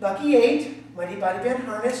Lucky 8, Mighty Body Band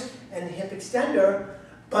harness, and the hip extender,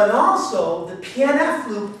 but also the PNF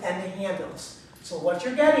loop and the handles. So what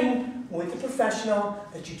you're getting with the Professional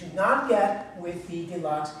that you do not get with the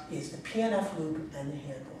Deluxe is the PNF loop and the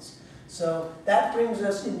handles. So that brings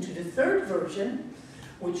us into the third version,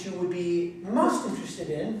 which you would be most interested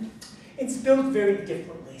in. It's built very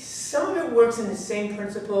differently. Some of it works in the same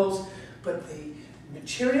principles, but the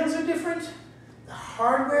materials are different, the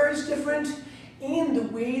hardware is different, and the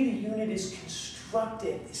way the unit is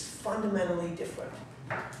constructed is fundamentally different.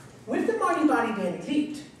 With the Mighty Body Band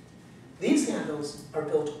Elite, these handles are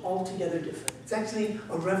built altogether different. It's actually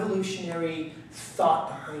a revolutionary thought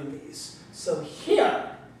behind these. So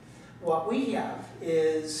here, what we have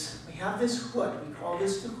is, we have this hood. We call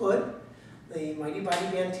this the hood, the Mighty Body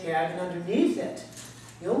Band tag, and underneath it,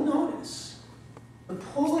 you'll notice the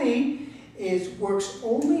pulley works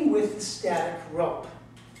only with the static rope.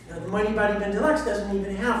 Now, the Mighty Body Band Deluxe doesn't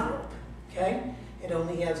even have rope, okay? It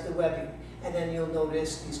only has the webbing. And then you'll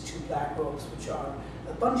notice these 2 black ropes, which are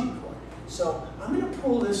a bungee cord. So I'm going to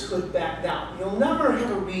pull this hood back down. You'll never have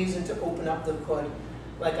a reason to open up the hood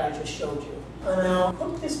like I just showed you. And I'll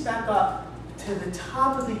hook this back up to the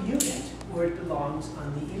top of the unit where it belongs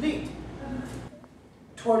on the Elite.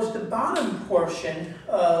 towards the bottom portion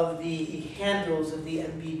of the handles of the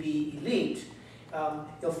MBB Elite,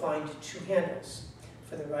 you'll find two handles,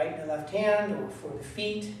 for the right and the left hand, or for the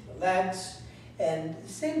feet, the legs, and the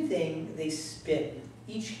same thing, they spin.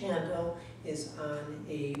 Each handle is on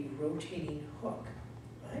a rotating hook,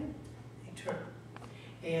 right? They turn.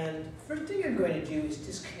 And first thing you're going to do is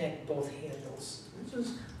disconnect both handles. This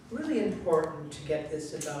is really important to get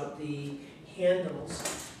this about the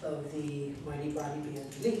handles of the Mighty Body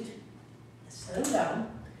Band Elite. Set them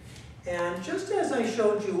down. And just as I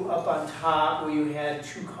showed you up on top where you had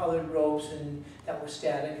two colored ropes and that were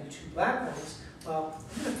static and two black ones, well,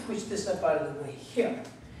 I'm going to push this up out of the way here.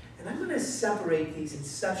 And I'm going to separate these in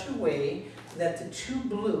such a way that the two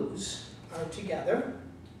blues are together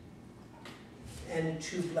and the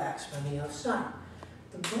two blacks are on the outside.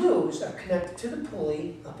 The blues are connected to the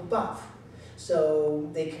pulley up above, so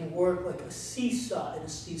they can work like a seesaw in a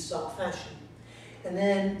seesaw fashion. And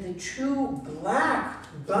then the two black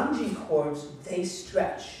bungee cords, they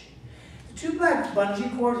stretch. The two black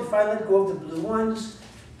bungee cords, if I let go of the blue ones,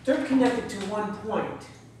 they're connected to one point.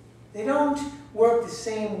 They don't work the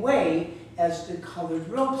same way as the colored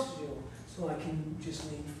ropes do. So I can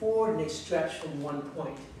just lean forward and they stretch from one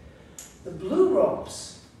point. The blue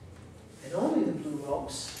ropes, and only the blue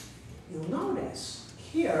ropes, you'll notice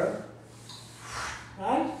here,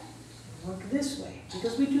 right, work this way,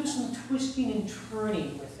 because we do some twisting and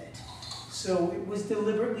turning with it. So it was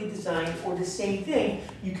deliberately designed for the same thing.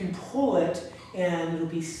 You can pull it and it'll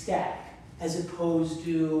be static, as opposed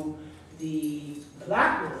to the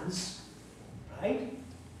black ones, right,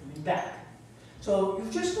 and back. So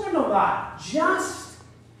you've just learned a lot, just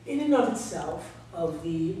in and of itself, of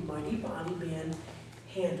the Mighty Body Band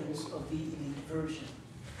handles of the Elite version.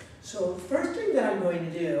 So the first thing that I'm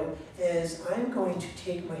going to do is I'm going to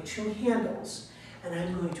take my two handles and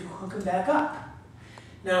I'm going to hook them back up.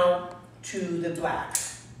 Now to the black,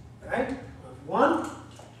 right? One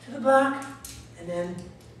to the black and then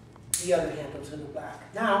the other handle to the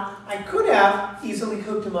black. Now I could have easily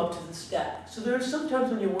hooked them up to the static. So there are some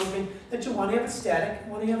times when you're working that you want to have a static,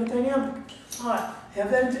 you want to have a dynamic. All right,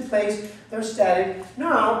 have them into place, they're static.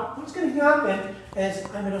 Now, what's going to happen is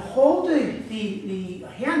I'm going to hold the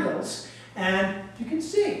handles, and you can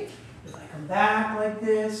see, if I come back like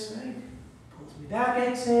this, right, pulls me back,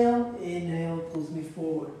 exhale, inhale, pulls me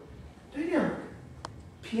forward. Dynamic,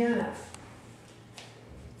 PNF.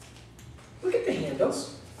 Look at the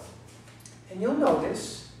handles, and you'll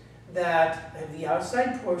notice that I have the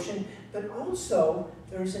outside portion, but also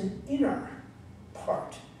there's an inner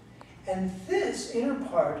part. And this inner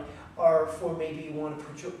part are for maybe you want to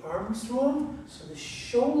put your arms through them, so the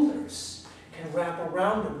shoulders can wrap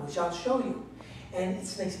around them, which I'll show you. And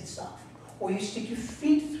it's nice and soft. Or you stick your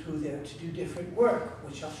feet through there to do different work,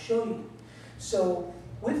 which I'll show you. So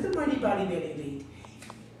with the Mighty Body Band Elite,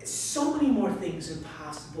 so many more things are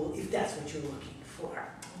possible if that's what you're looking for.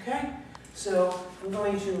 Okay? So I'm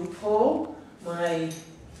going to pull my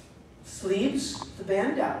sleeves, the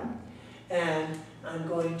band down, and I'm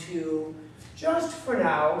going to, just for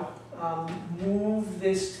now, move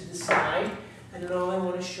this to the side, and then all I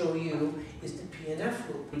want to show you is the PNF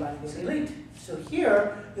loop by the Elite. So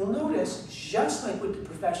here, you'll notice, just like with the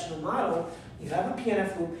professional model, you have a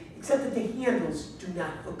PNF loop, except that the handles do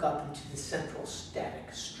not hook up into the central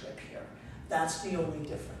static strip here. That's the only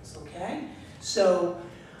difference, okay? So,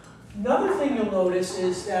 another thing you'll notice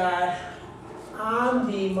is that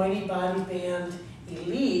on the Mighty Body Band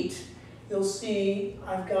Elite, you'll see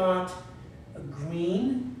I've got a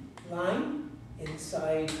green line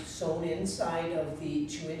inside, sewn inside of the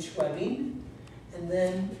 2-inch webbing, and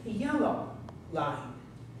then a yellow line.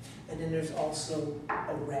 And then there's also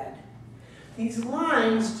a red. These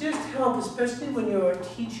lines just help, especially when you're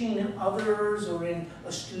teaching others or in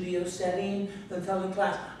a studio setting, they'll tell the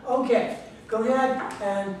class, okay, go ahead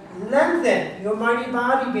and lengthen your Mighty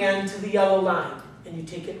Body Band to the yellow line. And you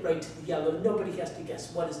take it right to the yellow. Nobody has to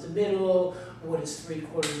guess what is the middle, what is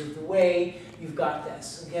 3/4 of the way. You've got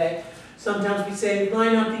this, okay? Sometimes we say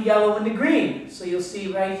line up the yellow and the green. So you'll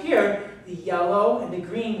see right here, the yellow and the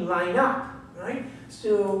green line up, right?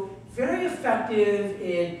 So very effective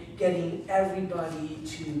in getting everybody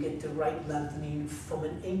to get the right lengthening from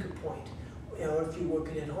an anchor point. Or if you're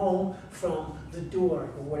working at home, from the door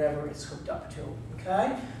or whatever it's hooked up to,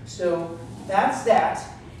 okay? So that's that.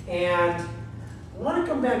 And I want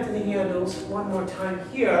to come back to the handles one more time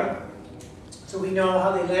here, so we know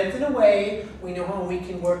how they lengthen away, we know how we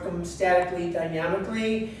can work them statically,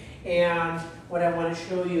 dynamically, and what I want to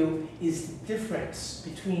show you is the difference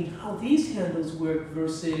between how these handles work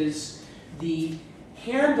versus the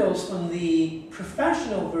handles from the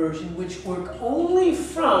professional version which work only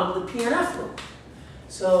from the PNF loop.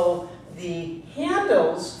 So the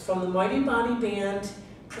handles from the Mighty Body Band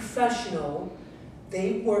Professional,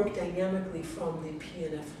 they work dynamically from the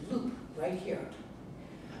PNF loop right here.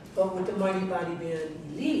 But with the Mighty Body Band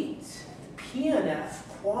Elite, the PNF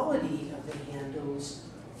quality of the handles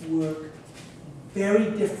work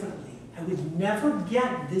very differently. I would never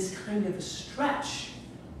get this kind of a stretch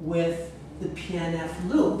with the PNF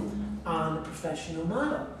loop on the professional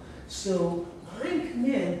model. So when I come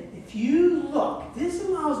in, if you look, this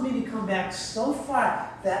allows me to come back so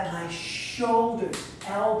far that my shoulders,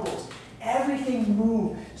 elbows, everything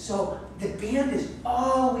move. So the band is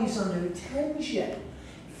always under tension.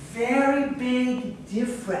 Very big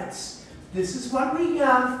difference. This is what we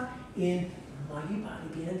have in Mighty Body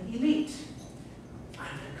Band Elite. I'm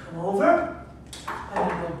going to come over. I'm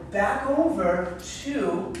going to go back over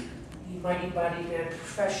to the Mighty Body Band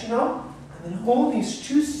Professional. I'm going to hold these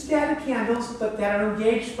two static handles, but that are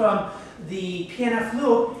engaged from the PNF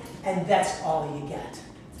loop, and that's all you get.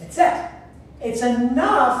 That's it. It's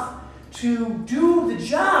enough to do the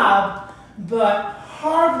job, but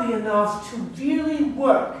hardly enough to really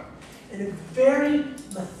work in a very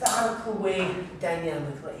methodical way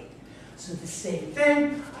dynamically. So the same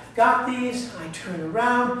thing, I've got these, I turn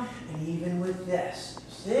around, and even with this,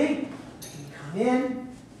 see, I can come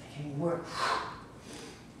in, I can work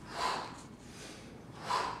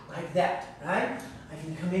like that, right? I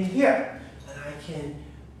can come in here, and I can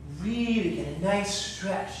really get a nice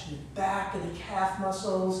stretch in the back of the calf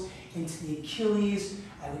muscles, into the Achilles.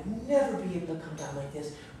 I would never be able to come down like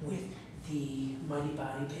this with the Mighty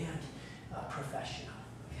Body Band Professional.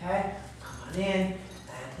 Okay? Come on in, and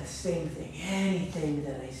the same thing. Anything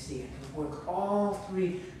that I see, I can work all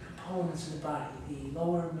three components of the body, the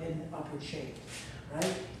lower, mid, and upper chain.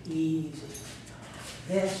 Right? Easy.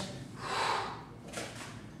 This.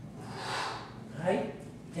 Right?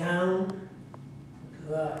 Down.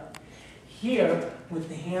 Good. Here, with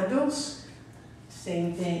the handles,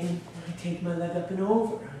 same thing. I take my leg up and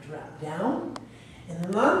over. I drop down. And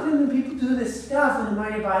a lot of times when people do this stuff in the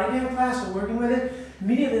Mighty Body Band class or working with it,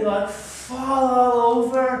 immediately like fall all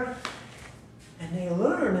over. And they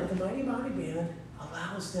learn that the Mighty Body Band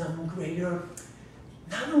allows them greater,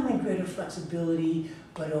 not only greater flexibility,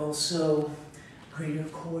 but also greater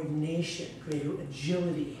coordination, greater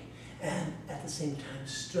agility, and at the same time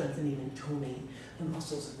strengthening and toning the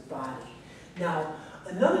muscles of the body. Now,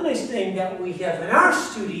 another nice thing that we have in our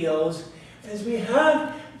studios is we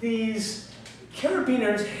have these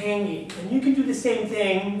carabiners hanging, and you can do the same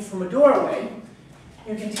thing from a doorway.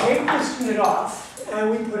 You can take this unit off, and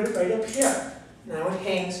we put it right up here. Now it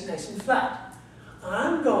hangs nice and flat.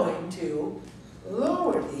 I'm going to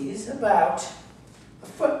lower these about a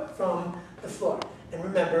foot from the floor. And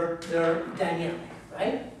remember, they're dynamic,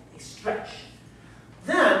 right? They stretch.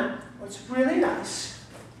 Then, what's really nice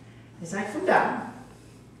is I come down,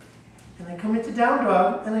 and I come into down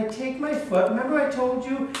dog, and I take my foot. Remember I told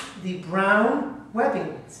you the brown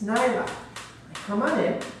webbing, it's nylon. I come on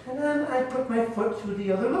in, and then I put my foot through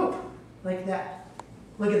the other loop, like that.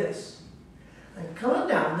 Look at this. I'm coming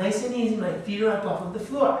down, nice and easy, my feet are up off of the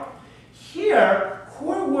floor. Here,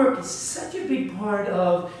 core work is such a big part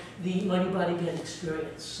of the Mighty Body Band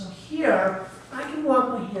experience. So here, I can walk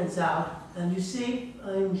my hands out, and you see,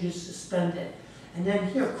 I'm just suspended. And then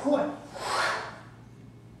here, core.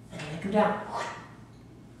 And then I come down.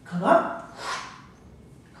 Come up.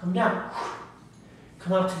 Come down.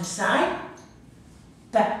 Come up to the side.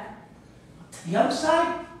 Back. Up to the other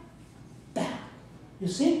side. Back. You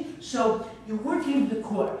see? So you're working the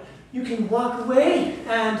core. You can walk away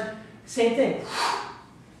and same thing.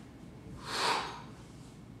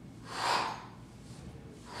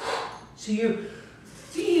 So you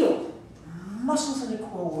feel muscles in the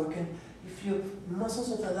core working. You feel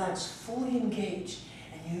muscles of the legs fully engaged.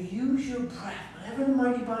 And you use your breath. Whenever the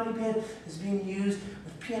Mighty Body Band is being used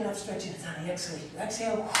with PNF stretching, it's on the exhale.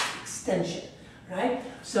 Exhale, extension. Right?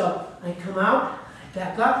 So I come out, I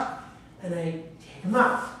back up, and I take them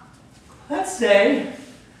out. Let's say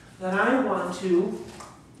that I want to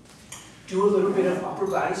do a little bit of upper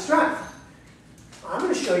body strength. I'm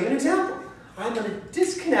going to show you an example. I'm going to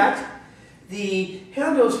disconnect the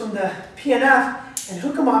handles from the PNF and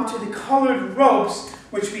hook them up to the colored ropes,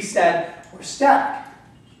 which we said were static.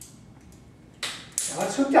 Now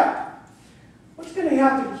it's hooked up. What's going to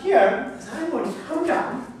happen here is I'm going to come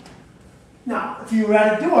down. Now, if you were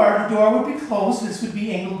at a door, the door would be closed. This would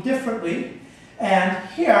be angled differently. And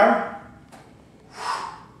here,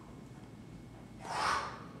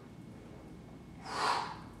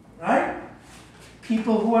 right?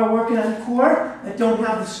 People who are working on core that don't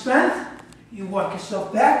have the strength, you walk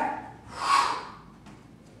yourself back.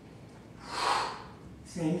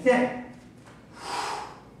 Same thing.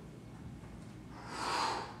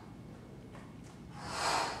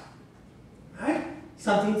 Right?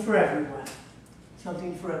 Something for everyone.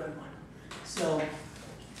 Something for everyone. So I'm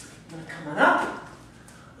going to come on up.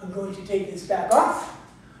 I'm going to take this back off.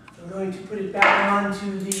 I'm going to put it back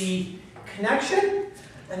onto the connection.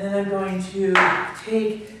 And then I'm going to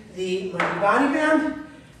take the Mighty Body Band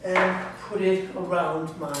and put it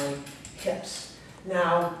around my hips.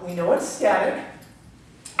 Now, we know it's static.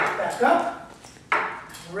 Back up,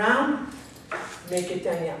 around, make it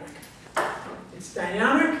dynamic. It's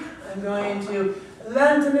dynamic. I'm going to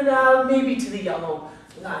lengthen it out, maybe to the yellow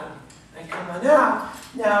line. I come on out.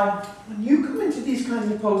 Now, when you come into these kinds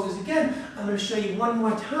of poses, again, I'm going to show you one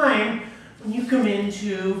more time when you come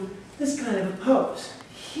into this kind of a pose.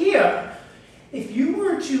 Here, if you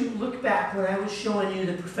were to look back when I was showing you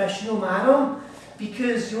the professional model,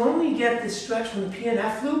 because you only get this stretch from the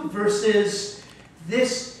PNF loop versus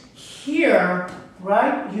this here,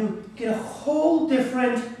 right? You get a whole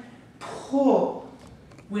different pull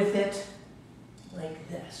with it like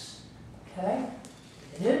this, okay?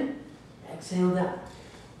 In, exhale down.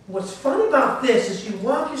 What's fun about this is you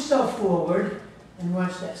walk yourself forward and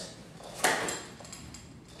watch this.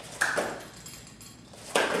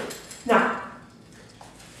 Now,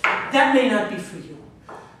 that may not be for you.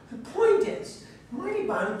 The point is, Mighty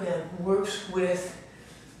Body Band works with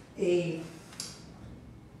a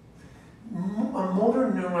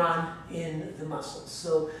motor neuron in the muscles.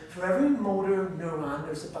 So for every motor neuron,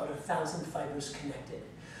 there's about 1,000 fibers connected.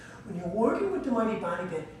 When you're working with the Mighty Body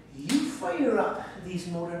Band, you fire up these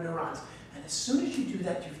motor neurons. And as soon as you do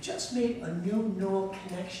that, you've just made a new neural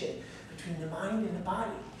connection between the mind and the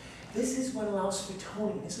body. This is what allows for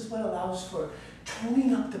toning. This is what allows for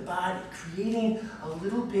toning up the body, creating a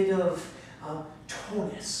little bit of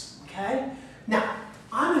tonus, okay? Now,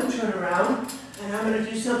 I'm going to turn around and I'm going to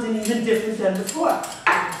do something even different than before.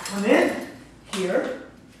 I'm going to come in here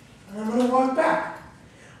and I'm going to walk back.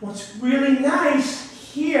 What's really nice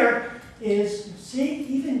here is, see,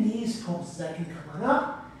 even these poses, I can come on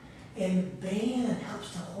up and the band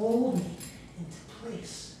helps to hold me into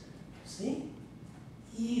place. See?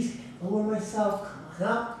 Easy. Lower myself, come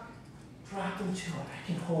on up, drop into it. I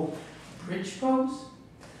can hold bridge pose.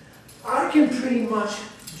 I can pretty much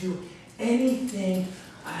do anything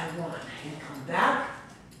I want. I can come back,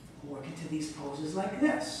 work into these poses like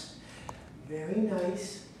this. Very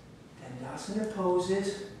nice. Dandasana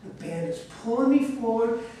poses. The band is pulling me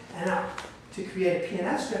forward and up. To create a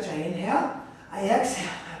PNF stretch, I inhale, I exhale,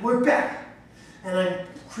 I work back. And I'm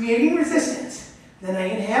creating resistance. Then I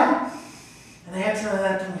inhale, and I exhale, and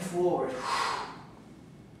I bring me forward.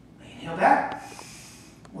 I inhale back,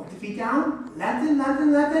 work the feet down, lengthen,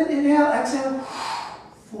 lengthen, lengthen, inhale, exhale,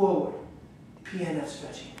 forward. PNF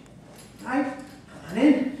stretching. Right? Come on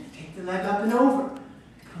in, take the leg up and over.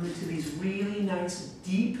 Come into these really nice,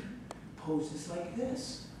 deep poses like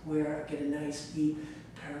this, where I get a nice, deep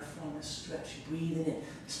piriformis stretch. Breathing in.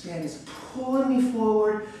 This band is pulling me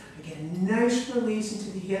forward. I get a nice release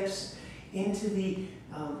into the hips, into the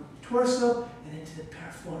torso, and into the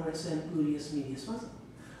piriformis and gluteus medius muscle.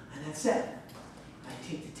 And that's it. I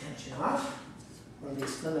take the tension off,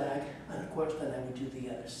 release the leg, and of course then I would do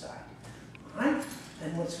the other side. Alright?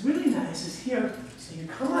 And what's really nice is here, so you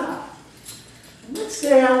come up. And let's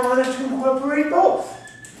say I wanted to incorporate both.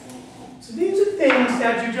 So these are things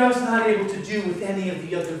that you're just not able to do with any of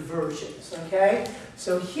the other versions, okay?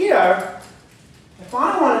 So here, if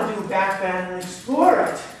I want to do back bend and explore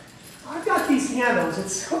it, I've got these handles.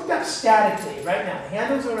 It's hooked up statically right now. The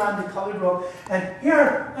handles are on the colored rope, and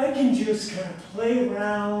here I can just kind of play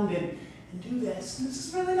around and do this. And this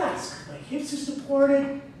is really nice because my hips are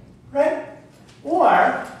supported, right? Or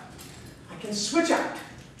I can switch out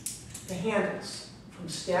the handles from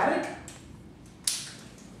static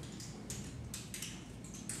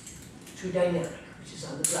to dynamic, which is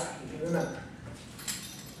on the right, you may remember.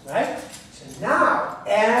 Right? So now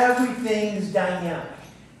everything's dynamic.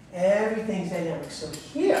 Everything's dynamic. So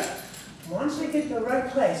here, once I get the right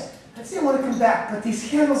place, let's say I want to come back, but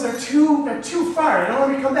these handles are too far. I don't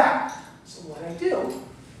want to come back. So what I do,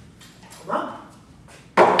 come up,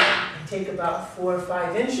 and take about 4 or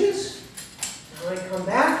 5 inches. Now I come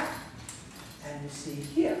back, and you see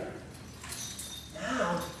here.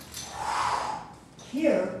 Now,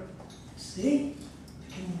 here, see,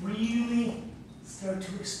 I can really start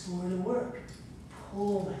to explore the work.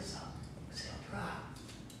 Pull myself. Exhale, drop.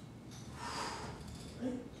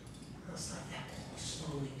 Right? Just like that.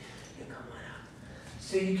 Slowly, you come on up.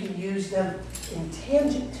 so you can use them in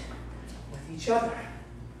tangent with each other.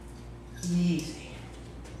 Easy.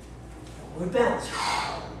 Forward bend.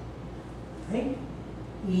 Right?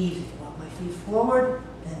 Easy. Walk my feet forward,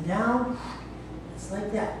 then down. Just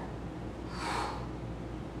like that.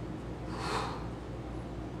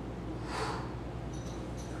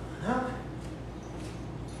 Up.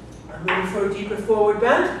 I'm ready for a deeper forward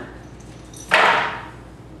bend.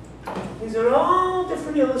 These are all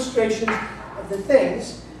different illustrations of the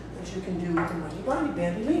things that you can do with the Mighty Body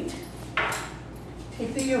Band Elite.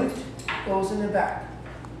 Take the unit, goes in the back.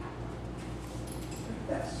 Like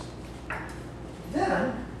this.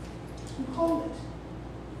 Then, you hold it.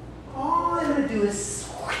 All I'm going to do is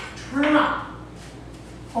turn up.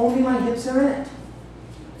 Only my hips are in it.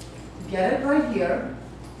 Get it right here.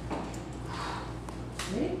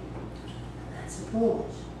 See? And that's the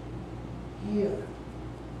pose. Here.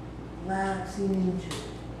 Relaxing into it.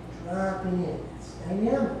 Dropping in. It's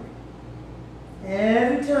dynamic.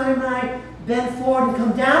 Every time I bend forward and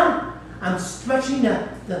come down, I'm stretching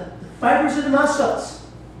the fibers of the muscles.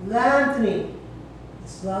 Lengthening.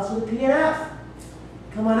 This allows for the P and F.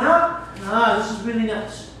 Come on out. Ah, this is really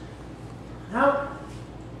nice. Out.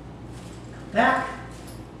 Come back.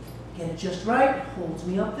 Get it just right. Holds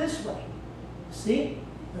me up this way. See?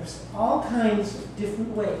 There's all kinds of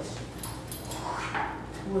different ways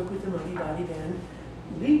to work with the Mighty Body Band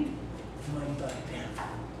Elite, the Mighty Body Band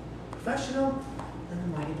Professional, and the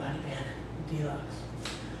Mighty Body Band Deluxe.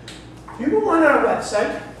 If you go on our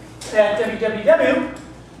website at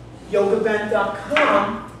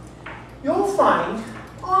www.yogaband.com, you'll find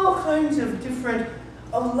all kinds of different,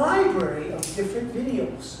 a library of different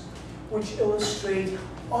videos which illustrate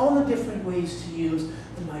all the different ways to use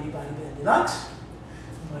the Mighty Body Band Deluxe,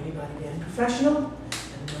 the Mighty Body Band Professional,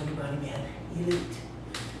 and the Mighty Body Band Elite.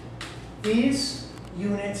 These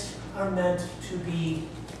units are meant to be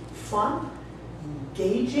fun,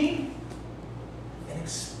 engaging, and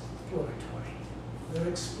exploratory. They're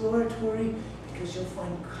exploratory because you'll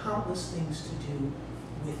find countless things to do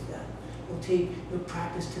with them. You'll take your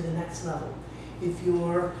practice to the next level. If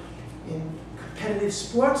you're in competitive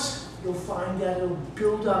sports, you'll find that it'll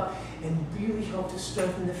build up and really help to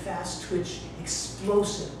strengthen the fast twitch,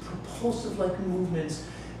 explosive, propulsive-like movements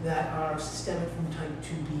that are systemic from type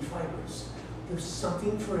 2B fibers. There's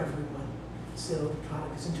something for everyone. So the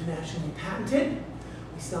product is internationally patented.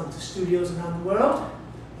 We sell them to studios around the world.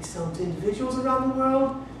 We sell them to individuals around the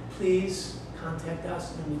world. Please contact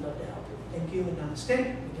us and we'd love to help you. Thank you and namaste.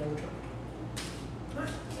 Miguel, Latronica. All right,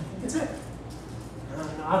 I think that's it.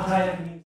 I'll try it.